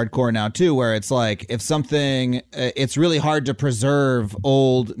really hardcore now too, where it's like if something, it's really hard to preserve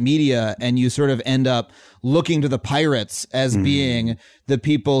old media, and you sort of end up looking to the pirates as being the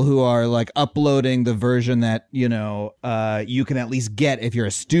people who are like uploading the version that, you know, you can at least get if you're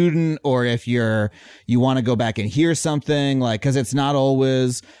a student, or if you want to go back and hear something, like, because it's not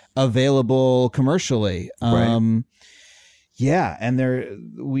always available commercially. Right. Yeah, and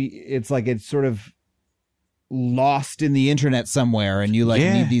it's like it's sort of lost in the internet somewhere, and you like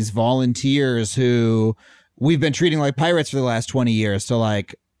need these volunteers who we've been treating like pirates for the last 20 years to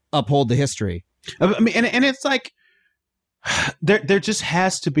like uphold the history. I mean, and it's like there just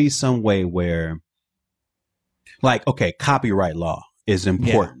has to be some way where, like, okay, copyright law is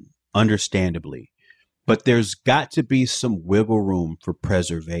important, understandably, but there's got to be some wiggle room for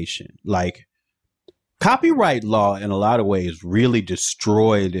preservation. Like, copyright law in a lot of ways really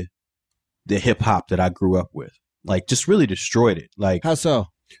destroyed the hip hop that I grew up with. Like, just really destroyed it. Like, How so?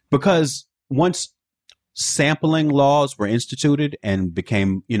 because once sampling laws were instituted and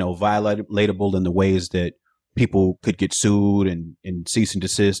became, violatable in the ways that people could get sued and cease and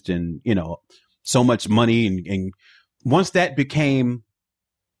desist and, so much money. And once that became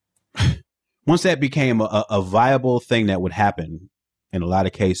a viable thing that would happen in a lot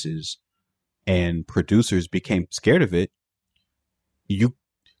of cases, and producers became scared of it,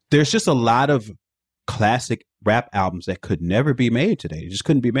 there's just a lot of classic rap albums that could never be made today. They just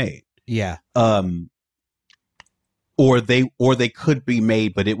couldn't be made. Yeah. Or they could be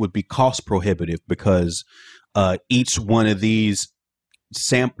made, but it would be cost prohibitive because each one of these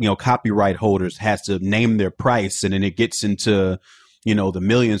copyright holders has to name their price, and then it gets into the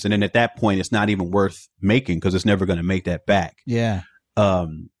millions, and then at that point it's not even worth making because it's never going to make that back. Yeah.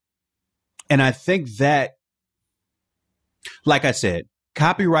 And I think that, like I said,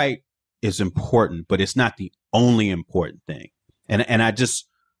 copyright is important, but it's not the only important thing. And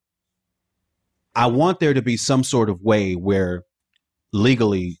I want there to be some sort of way where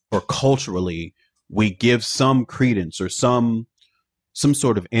legally or culturally we give some credence or some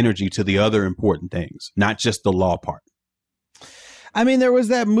sort of energy to the other important things, not just the law part. I mean, there was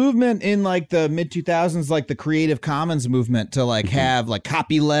that movement in like the mid 2000s, like the Creative Commons movement to like have like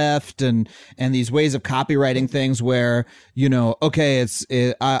copyleft and these ways of copywriting things where, okay,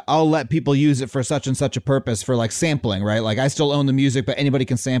 I'll let people use it for such and such a purpose for like sampling, right? Like I still own the music, but anybody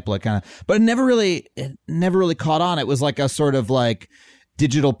can sample it kind of, but it never really caught on. It was like a sort of like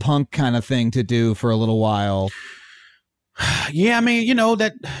digital punk kind of thing to do for a little while. Yeah. I mean,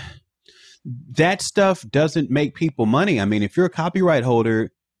 that stuff doesn't make people money. I mean, if you're a copyright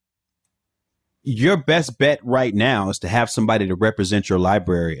holder, your best bet right now is to have somebody to represent your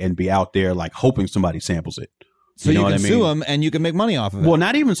library and be out there like hoping somebody samples it. So you can sue them and you can make money off of it. Well,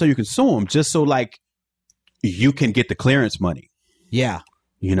 not even so you can sue them, just so like you can get the clearance money. Yeah.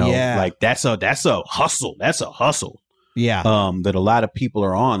 Like that's a hustle. That's a hustle. Yeah. That a lot of people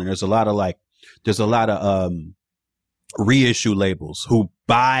are on. And there's a lot of reissue labels who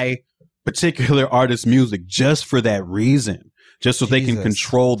buy particular artist music just for that reason, just so they can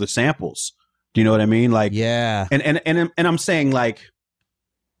control the samples. Do you know what I mean? Like, yeah. And I'm saying, like,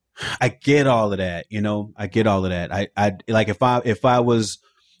 I get all of that, I get all of that. I like if I was,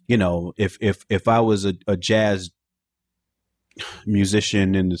 if I was a jazz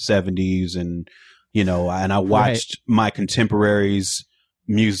musician in the 70s and, and I watched my contemporaries'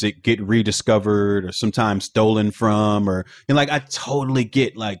 music get rediscovered or sometimes stolen from, or like I totally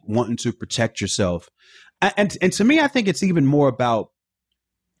get like wanting to protect yourself, and to me I think it's even more about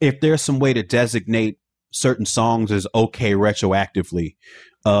if there's some way to designate certain songs as okay retroactively,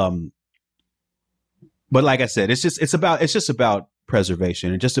 but like I said, it's just about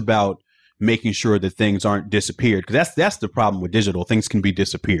preservation and just about making sure that things aren't disappeared, because that's the problem with digital. Things can be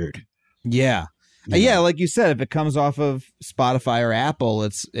disappeared. Yeah. Yeah, like you said, if it comes off of Spotify or Apple,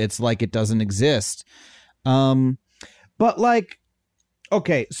 it's like it doesn't exist. But like,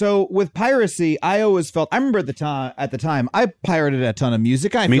 okay, so with piracy, I always felt. I remember at the time, I pirated a ton of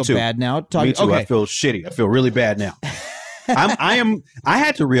music. I feel bad now. Me too. Okay. I feel shitty. I feel really bad now. I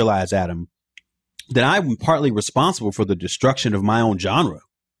had to realize, Adam, that I'm partly responsible for the destruction of my own genre.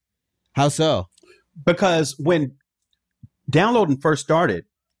 How so? Because when downloading first started,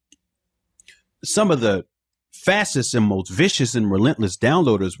 some of the fastest and most vicious and relentless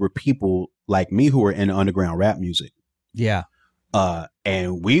downloaders were people like me who were into underground rap music. Yeah.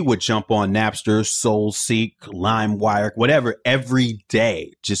 And we would jump on Napster, SoulSeek, LimeWire, whatever, every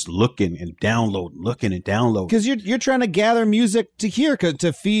day, just looking and downloading. Because you're trying to gather music to hear,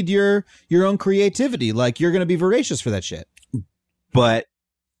 to feed your own creativity. Like, you're going to be voracious for that shit. But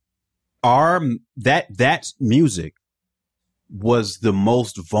that music was the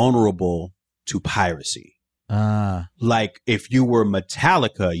most vulnerable to piracy. Like if you were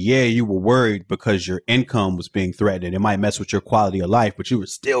Metallica, you were worried because your income was being threatened. It might mess with your quality of life, but you were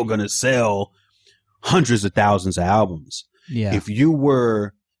still going to sell hundreds of thousands of albums. Yeah. If you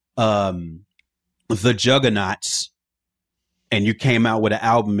were the Juggernauts and you came out with an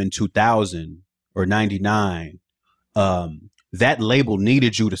album in 2000 or 99, that label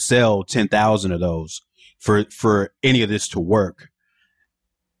needed you to sell 10,000 of those for any of this to work.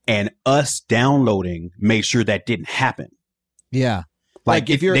 And us downloading made sure that didn't happen. Yeah. Like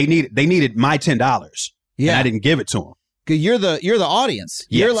if you're, they needed my $10. yeah, And I didn't give it to them. 'Cause you're the audience.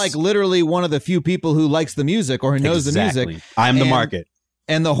 You're Yes. like literally one of the few people who likes the music or who knows the music. I'm the And- market.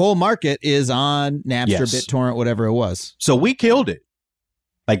 And the whole market is on Napster, Yes. BitTorrent, whatever it was. So we killed it.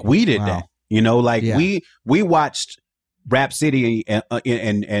 Like we did Wow. that. You know, like Yeah. we watched Rap City and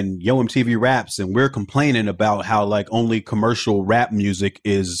Yo MTV Raps, and we're complaining about how like only commercial rap music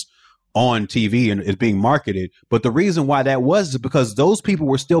is on TV and is being marketed. But the reason why that was is because those people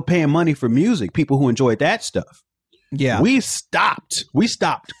were still paying money for music, people who enjoyed that stuff. Yeah. We stopped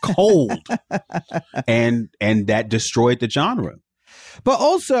cold. and that destroyed the genre. But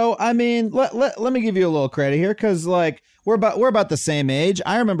also, I mean, let me give you a little credit here, because like we're about the same age.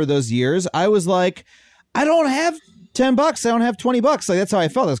 I remember those years. I was like, I don't have $10. I don't have $20. Like that's how I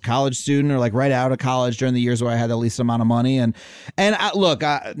felt as a college student, or like right out of college during the years where I had the least amount of money. And look,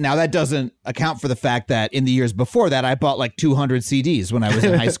 now that doesn't account for the fact that in the years before that, I bought like 200 CDs when I was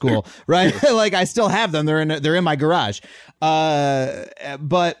in high school, right? Like I still have them. They're in my garage.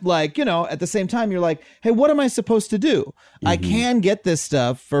 But like, you know, at the same time, you're like, hey, what am I supposed to do? I can get this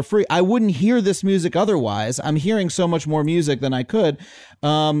stuff for free. I wouldn't hear this music otherwise. I'm hearing so much more music than I could.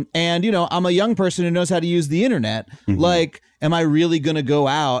 And, you know, I'm a young person who knows how to use the internet. Like, am I really going to go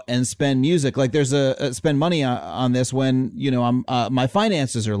out and spend music? Like there's spend money on this when, you know, my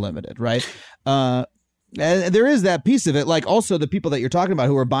finances are limited, right? And there is that piece of it. Like also the people that you're talking about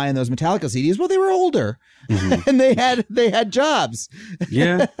who were buying those Metallica CDs, well, they were older and they had jobs.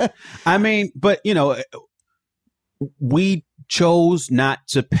 Yeah. I mean, but you know, we chose not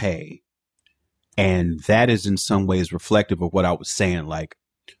to pay. And that is in some ways reflective of what I was saying. Like,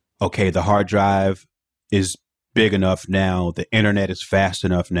 okay, the hard drive is big enough now. The internet is fast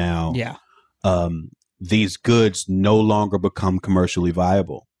enough now. Yeah. These goods no longer become commercially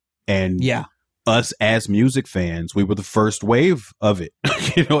viable. And Yeah. us as music fans, we were the first wave of it.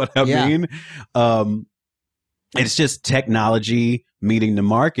 You know what I Yeah. mean? It's just technology meeting the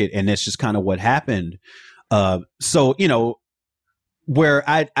market. And that's just kind of what happened. So, you know, where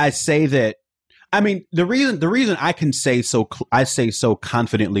I say that, I mean, the reason I can say I say so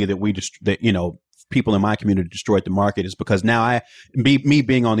confidently that that, you know, people in my community destroyed the market is because now me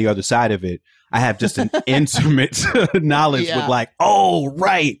being on the other side of it, I have just an intimate knowledge with like, oh,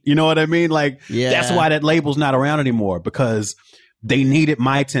 right. You know what I mean? Like, that's why that label's not around anymore, because they needed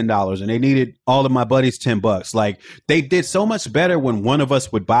my $10 and they needed all of my buddies' $10. Like they did so much better when one of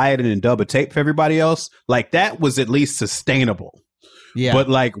us would buy it and then dub a tape for everybody else. Like that was at least sustainable. Yeah. But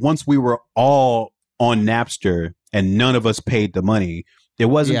like once we were all on Napster and none of us paid the money, it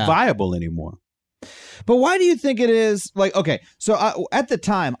wasn't viable anymore. But why do you think it is? Like, okay, so at the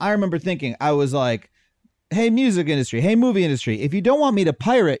time, I remember thinking, I was like, hey, music industry, hey, movie industry, if you don't want me to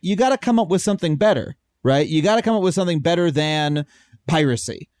pirate, you got to come up with something better, right? You got to come up with something better than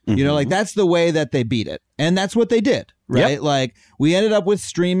piracy. You know, like that's the way that they beat it. And that's what they did, right? Yep. Like we ended up with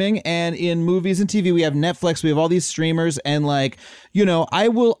streaming, and in movies and TV, we have Netflix, we have all these streamers, and like, you know,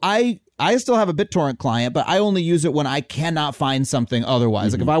 I still have a BitTorrent client, but I only use it when I cannot find something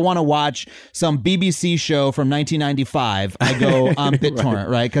otherwise. Like if I want to watch some BBC show from 1995, I go on BitTorrent,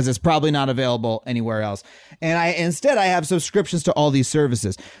 right? Because it's probably not available anywhere else. And instead I have subscriptions to all these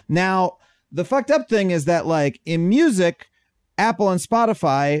services. Now, the fucked up thing is that like in music, Apple and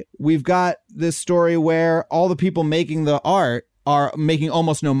Spotify, we've got this story where all the people making the art are making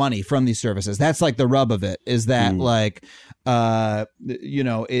almost no money from these services. That's like the rub of it, is that like, you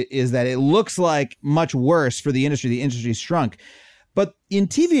know, is that it looks like much worse for the industry. The industry's shrunk. But in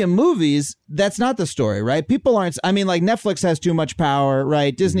TV and movies, that's not the story, right? People aren't, I mean, like Netflix has too much power,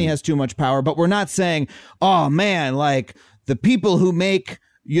 right? Disney has too much power, but we're not saying, oh man, like the people who make,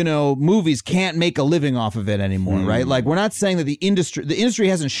 you know, movies can't make a living off of it anymore, right? Like we're not saying that the industry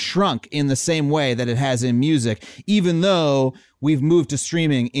hasn't shrunk in the same way that it has in music, even though we've moved to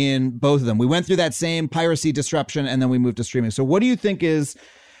streaming in both of them. We went through that same piracy disruption and then we moved to streaming. So why do you think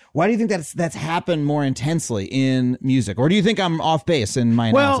that's happened more intensely in music? Or do you think I'm off base in my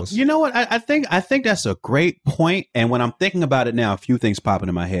analysis? Well, you know what? I think that's a great point. And when I'm thinking about it now, a few things popping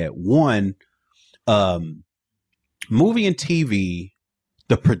in my head. One, movie and TV,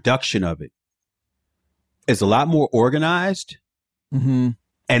 the production of it is a lot more organized, and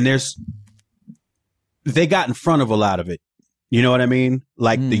they got in front of a lot of it. You know what I mean?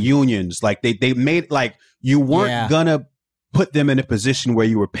 Like the unions, like they made like you weren't gonna put them in a position where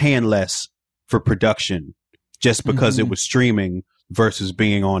you were paying less for production just because it was streaming versus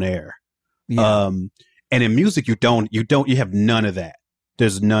being on air. Yeah. And in music, you have none of that.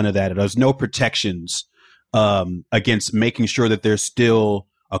 There's none of that. There's no protections against making sure that there's still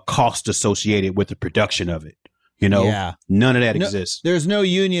a cost associated with the production of it. You know, Yeah. none of that No, exists. there's no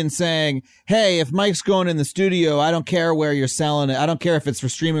union saying, hey, if Mike's going in the studio, I don't care where you're selling it. I don't care if it's for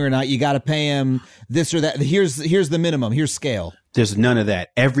streaming or not. You got to pay him this or that. Here's the minimum. Here's scale. There's none of that.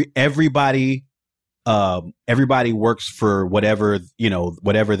 Everybody works for whatever,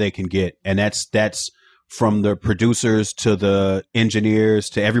 whatever they can get. And that's from the producers to the engineers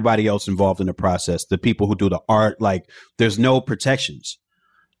to everybody else involved in the process, the people who do the art. Like, there's no protections.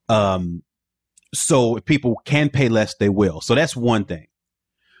 So if people can pay less, they will. So that's one thing.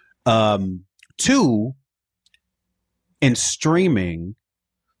 Two, in streaming,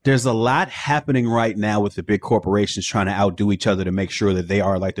 there's a lot happening right now with the big corporations trying to outdo each other to make sure that they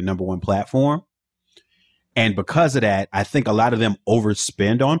are like the number one platform. And because of that, I think a lot of them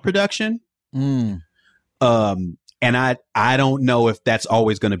overspend on production. And I don't know if that's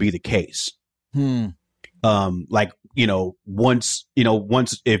always going to be the case. Once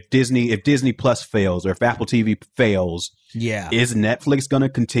if Disney Plus fails or if Apple TV fails, is Netflix going to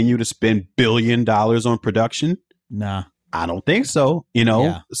continue to spend $1 billion on production? Nah, I don't think so.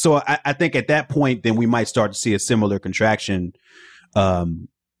 So I think at that point, then we might start to see a similar contraction,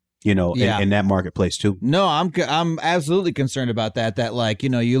 in that marketplace too. No, I'm absolutely concerned about that. That, like,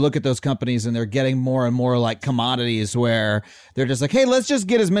 you look at those companies and they're getting more and more like commodities where they're just like, hey, let's just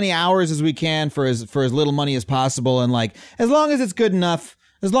get as many hours as we can for as little money as possible. And like, as long as it's good enough,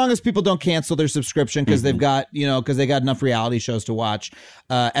 as long as people don't cancel their subscription because they've got, because they got enough reality shows to watch,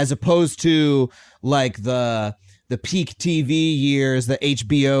 as opposed to like the peak TV years, the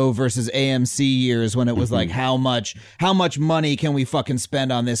HBO versus AMC years when it was like, how much money can we fucking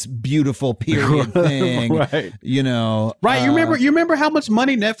spend on this beautiful period thing? Right. Right. You remember how much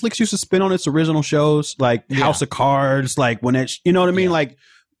money Netflix used to spend on its original shows, like House of Cards, like when it, you know what I mean? Like,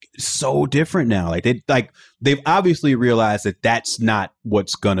 so different now. Like they've obviously realized that that's not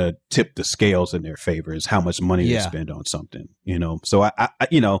what's gonna tip the scales in their favor, is how much money they spend on something. So I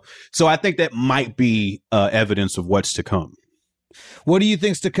think that might be evidence of what's to come. What do you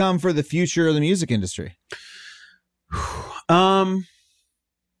think's to come for the future of the music industry? I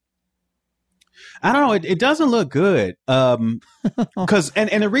don't know. It doesn't look good. Because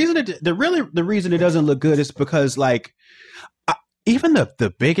and the reason it doesn't look good is because like. Even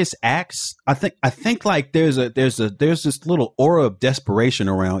the biggest acts, I think like there's this little aura of desperation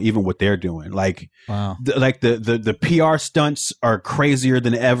around even what they're doing. Like, wow. The PR stunts are crazier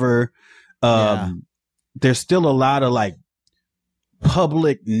than ever. There's still a lot of like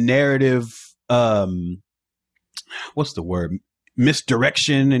public narrative, what's the word?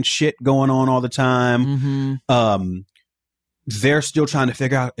 Misdirection and shit going on all the time. They're still trying to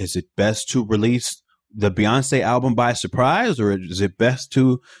figure out, is it best to release the Beyonce album by surprise, or is it best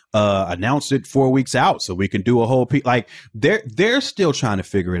to announce it 4 weeks out so we can do a whole like they're still trying to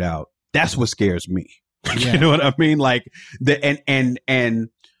figure it out. That's what scares me. You know what I mean? Like and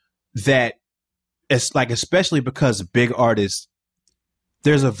that it's like, especially because big artists,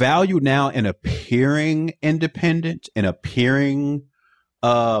 there's a value now in appearing independent and appearing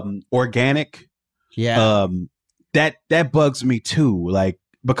organic. That bugs me too. Like,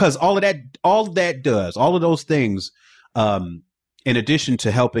 because all of those things, in addition to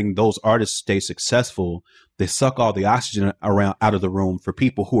helping those artists stay successful, they suck all the oxygen out of the room for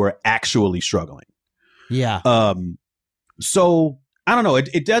people who are actually struggling. So I don't know.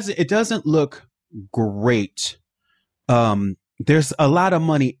 It doesn't look great. There's a lot of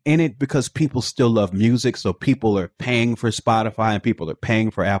money in it because people still love music. So people are paying for Spotify and people are paying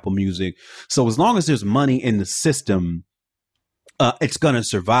for Apple Music. So as long as there's money in the system, it's going to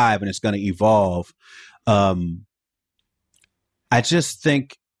survive and it's going to evolve. I just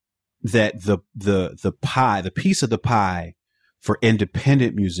think that the piece of the pie for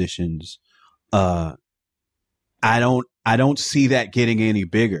independent musicians, I don't see that getting any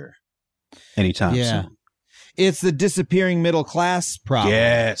bigger anytime soon. It's the disappearing middle class problem.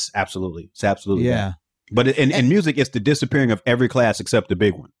 Yes, absolutely. It's absolutely that. But in music, it's the disappearing of every class except the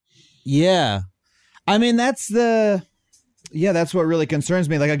big one. Yeah. I mean, that's what really concerns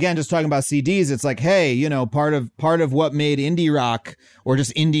me. Like, again, just talking about CDs, it's like, hey, part of what made indie rock or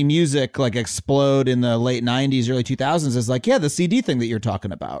just indie music like explode in the late 90s, early 2000s is like, the CD thing that you're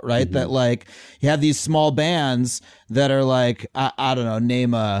talking about, right? That like you have these small bands that are like, I don't know,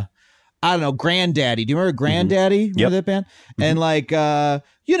 name Granddaddy. Do you remember Granddaddy? Remember that band? And like, not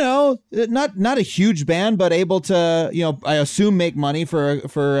a huge band, but able to, I assume make money for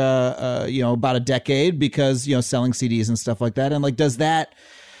about a decade because, selling CDs and stuff like that. And like, does that,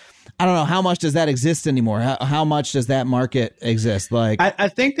 I don't know, how much does that exist anymore? How much does that market exist? Like, I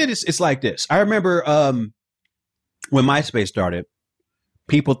think that it's like this. I remember when MySpace started,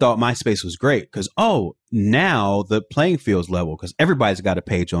 people thought MySpace was great because, now the playing field's level because everybody's got a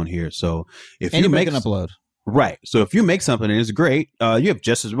page on here. So if you Anybody make can upload. right, so if you make something and it's great, you have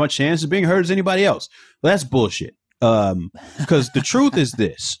just as much chance of being heard as anybody else. Well, that's bullshit. Because the truth is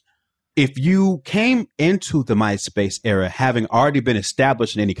this: if you came into the MySpace era having already been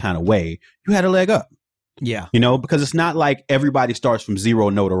established in any kind of way, you had a leg up. Yeah. Because it's not like everybody starts from zero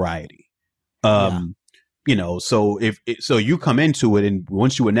notoriety. So so you come into it, and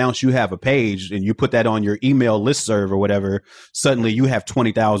once you announce you have a page and you put that on your email listserv or whatever, suddenly you have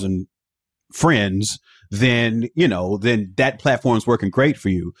 20,000 friends. Then that platform's working great for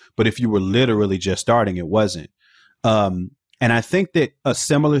you. But if you were literally just starting, it wasn't. And I think that a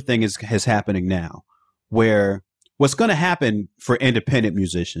similar thing is happening now, where what's going to happen for independent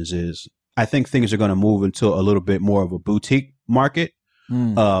musicians is I think things are going to move into a little bit more of a boutique market,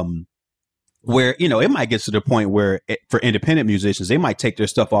 where, it might get to the point where for independent musicians, they might take their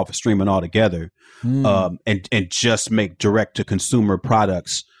stuff off of streaming altogether, and just make direct to consumer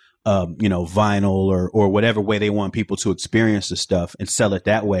products, vinyl or whatever way they want people to experience the stuff and sell it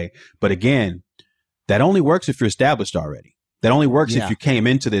that way. But again, that only works if you're established already. That only works if you came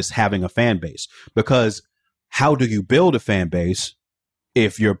into this having a fan base, because how do you build a fan base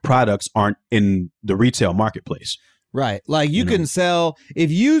if your products aren't in the retail marketplace? Right. Like you can sell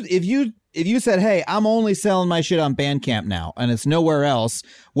if you said, hey, I'm only selling my shit on Bandcamp now and it's nowhere else.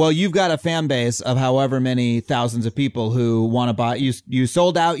 Well, you've got a fan base of however many thousands of people who want to buy. You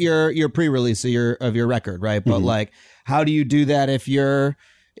sold out your pre-release of your record, right? But like, how do you do that if you're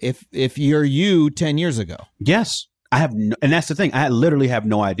you 10 years ago? Yes. And that's the thing. I literally have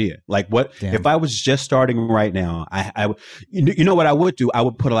no idea. Like if I was just starting right now, you know what I would do? I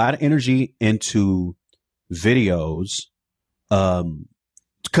would put a lot of energy into videos,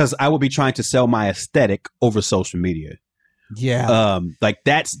 because I would be trying to sell my aesthetic over social media. Yeah. Like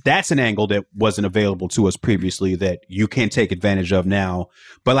that's an angle that wasn't available to us previously that you can take advantage of now.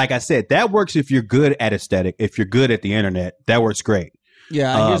 But like I said, that works if you're good at aesthetic. If you're good at the internet, that works great.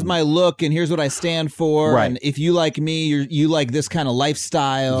 Yeah, here's my look, and here's what I stand for. Right. And if you like me, you like this kind of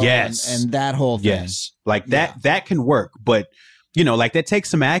lifestyle. Yes. And that whole thing. Yes. Like that can work. But, like that takes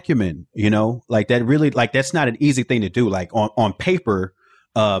some acumen, like that really, like that's not an easy thing to do. Like on paper,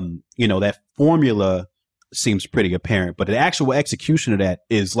 that formula seems pretty apparent, but the actual execution of that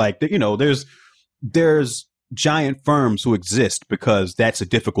is like, there's giant firms who exist because that's a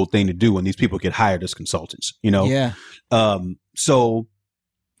difficult thing to do. And these people get hired as consultants, Yeah. So,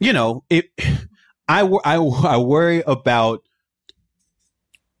 I worry about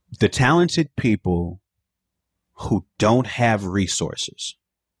the talented people who don't have resources.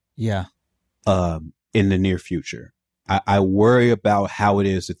 Yeah. In the near future. I worry about how it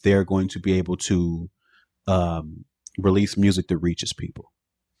is that they're going to be able to release music that reaches people.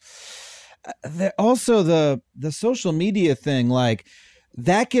 Also, the social media thing, like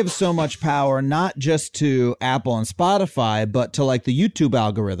that gives so much power, not just to Apple and Spotify, but to like the YouTube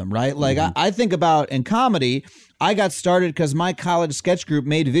algorithm, right? Like I think about in comedy, I got started because my college sketch group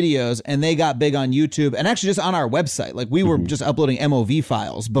made videos and they got big on YouTube and actually just on our website. Like we were just uploading MOV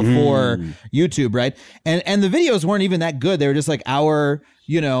files before YouTube, right? And the videos weren't even that good. They were just like our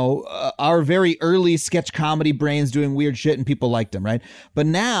very early sketch comedy brains doing weird shit and people liked them, right? But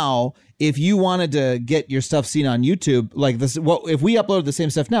now, if you wanted to get your stuff seen on YouTube, like this, if we uploaded the same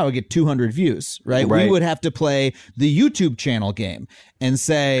stuff now, we get 200 views, right? We would have to play the YouTube channel game and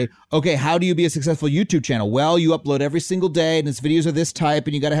say, okay, how do you be a successful YouTube channel? Well, you upload every single day and its videos are this type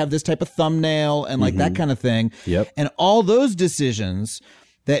and you got to have this type of thumbnail and like that kind of thing. Yep. And all those decisions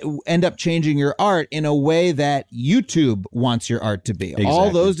that end up changing your art in a way that YouTube wants your art to be. Exactly. All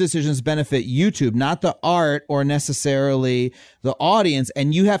those decisions benefit YouTube, not the art or necessarily the audience.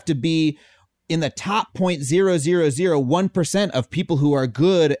 And you have to be in the top 0.0001% of people who are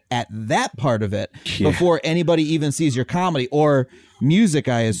good at that part of it before anybody even sees your comedy or music,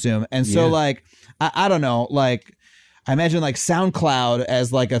 I assume. And so like, I don't know, like, I imagine like SoundCloud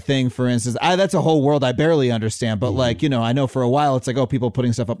as like a thing, for instance. That's a whole world I barely understand. But like, I know for a while it's like, oh, people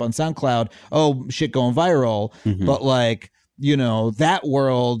putting stuff up on SoundCloud. Oh, shit going viral. But like, that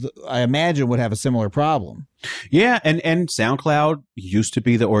world, I imagine, would have a similar problem. Yeah. And SoundCloud used to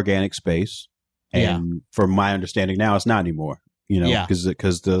be the organic space. And from my understanding now, it's not anymore. Because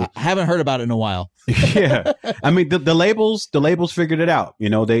I haven't heard about it in a while. Yeah, I mean the labels figured it out.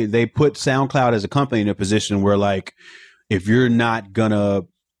 They put SoundCloud as a company in a position where like if you're not gonna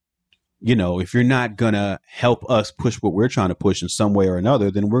help us push what we're trying to push in some way or another,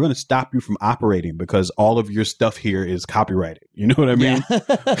 then we're gonna stop you from operating because all of your stuff here is copyrighted. You know what I mean?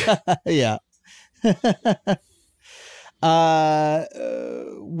 Yeah.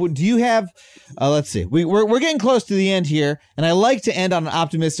 Do you have? Let's see. We're getting close to the end here, and I like to end on an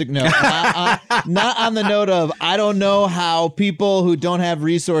optimistic note, not on the note of I don't know how people who don't have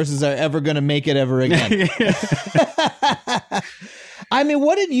resources are ever going to make it ever again. I mean,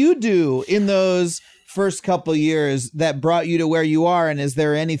 what did you do in those first couple years that brought you to where you are? And is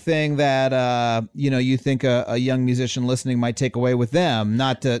there anything that you think a young musician listening might take away with them?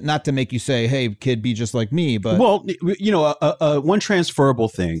 Not to make you say, "Hey, kid, be just like me." But one transferable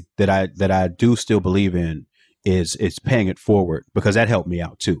thing that I do still believe in is paying it forward, because that helped me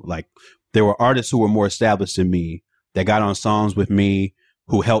out too. Like, there were artists who were more established than me that got on songs with me,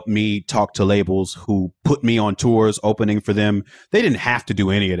 who helped me talk to labels, who put me on tours opening for them. They didn't have to do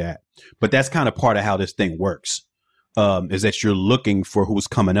any of that. But that's kind of part of how this thing works, is that you're looking for who's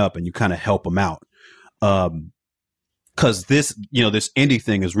coming up and you kind of help them out. Because this indie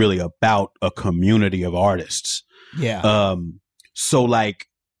thing is really about a community of artists. Yeah. So like,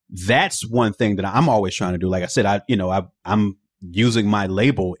 that's one thing that I'm always trying to do. Like I said, I'm using my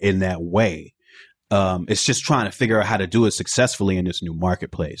label in that way. It's just trying to figure out how to do it successfully in this new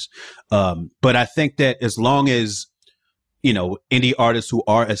marketplace. But I think that as long as, indie artists who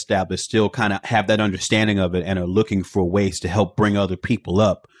are established still kind of have that understanding of it and are looking for ways to help bring other people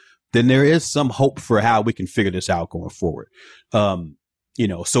up, then there is some hope for how we can figure this out going forward.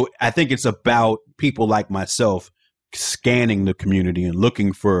 So I think it's about people like myself scanning the community and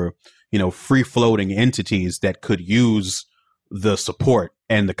looking for, free floating entities that could use the support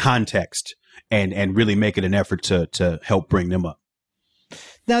and the context and really make it an effort to help bring them up.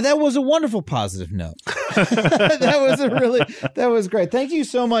 Now, that was a wonderful positive note. That was great. Thank you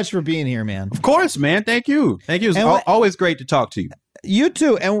so much for being here, man. Of course, man. Thank you. It's always great to talk to you. You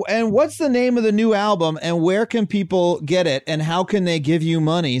too. And what's the name of the new album, and where can people get it, and how can they give you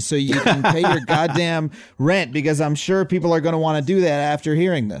money so you can pay your goddamn rent? Because I'm sure people are going to want to do that after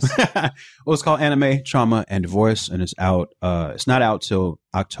hearing this. Well, it's called Anime, Trauma, and Divorce, and it's out. It's not out till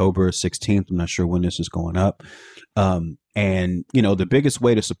October 16th. I'm not sure when this is going up. And the biggest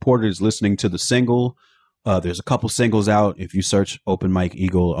way to support it is listening to the single. There's a couple singles out. If you search Open Mike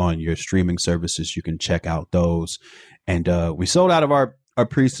Eagle on your streaming services, you can check out those. And we sold out of our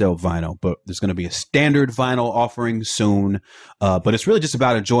pre-sale vinyl, but there's going to be a standard vinyl offering soon. But it's really just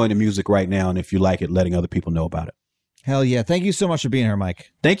about enjoying the music right now. And if you like it, letting other people know about it. Hell yeah. Thank you so much for being here,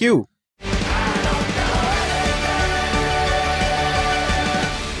 Mike. Thank you.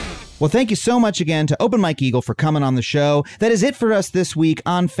 Well, thank you so much again to Open Mike Eagle for coming on the show. That is it for us this week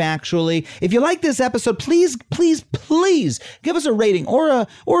on Factually. If you like this episode, please, please, please give us a rating or a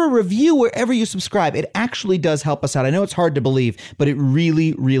review wherever you subscribe. It actually does help us out. I know it's hard to believe, but it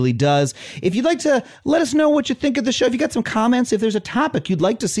really, really does. If you'd like to let us know what you think of the show, if you got some comments, if there's a topic you'd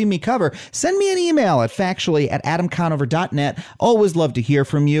like to see me cover, send me an email at factually@adamconover.net. Always love to hear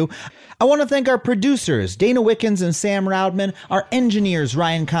from you. I want to thank our producers, Dana Wickens and Sam Roudman, our engineers,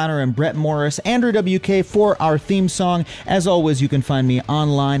 Ryan Connor and Brett Morris, Andrew WK for our theme song. As always, you can find me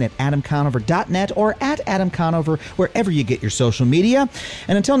online at adamconover.net or at Adam Conover, wherever you get your social media.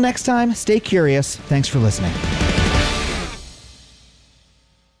 And until next time, stay curious. Thanks for listening.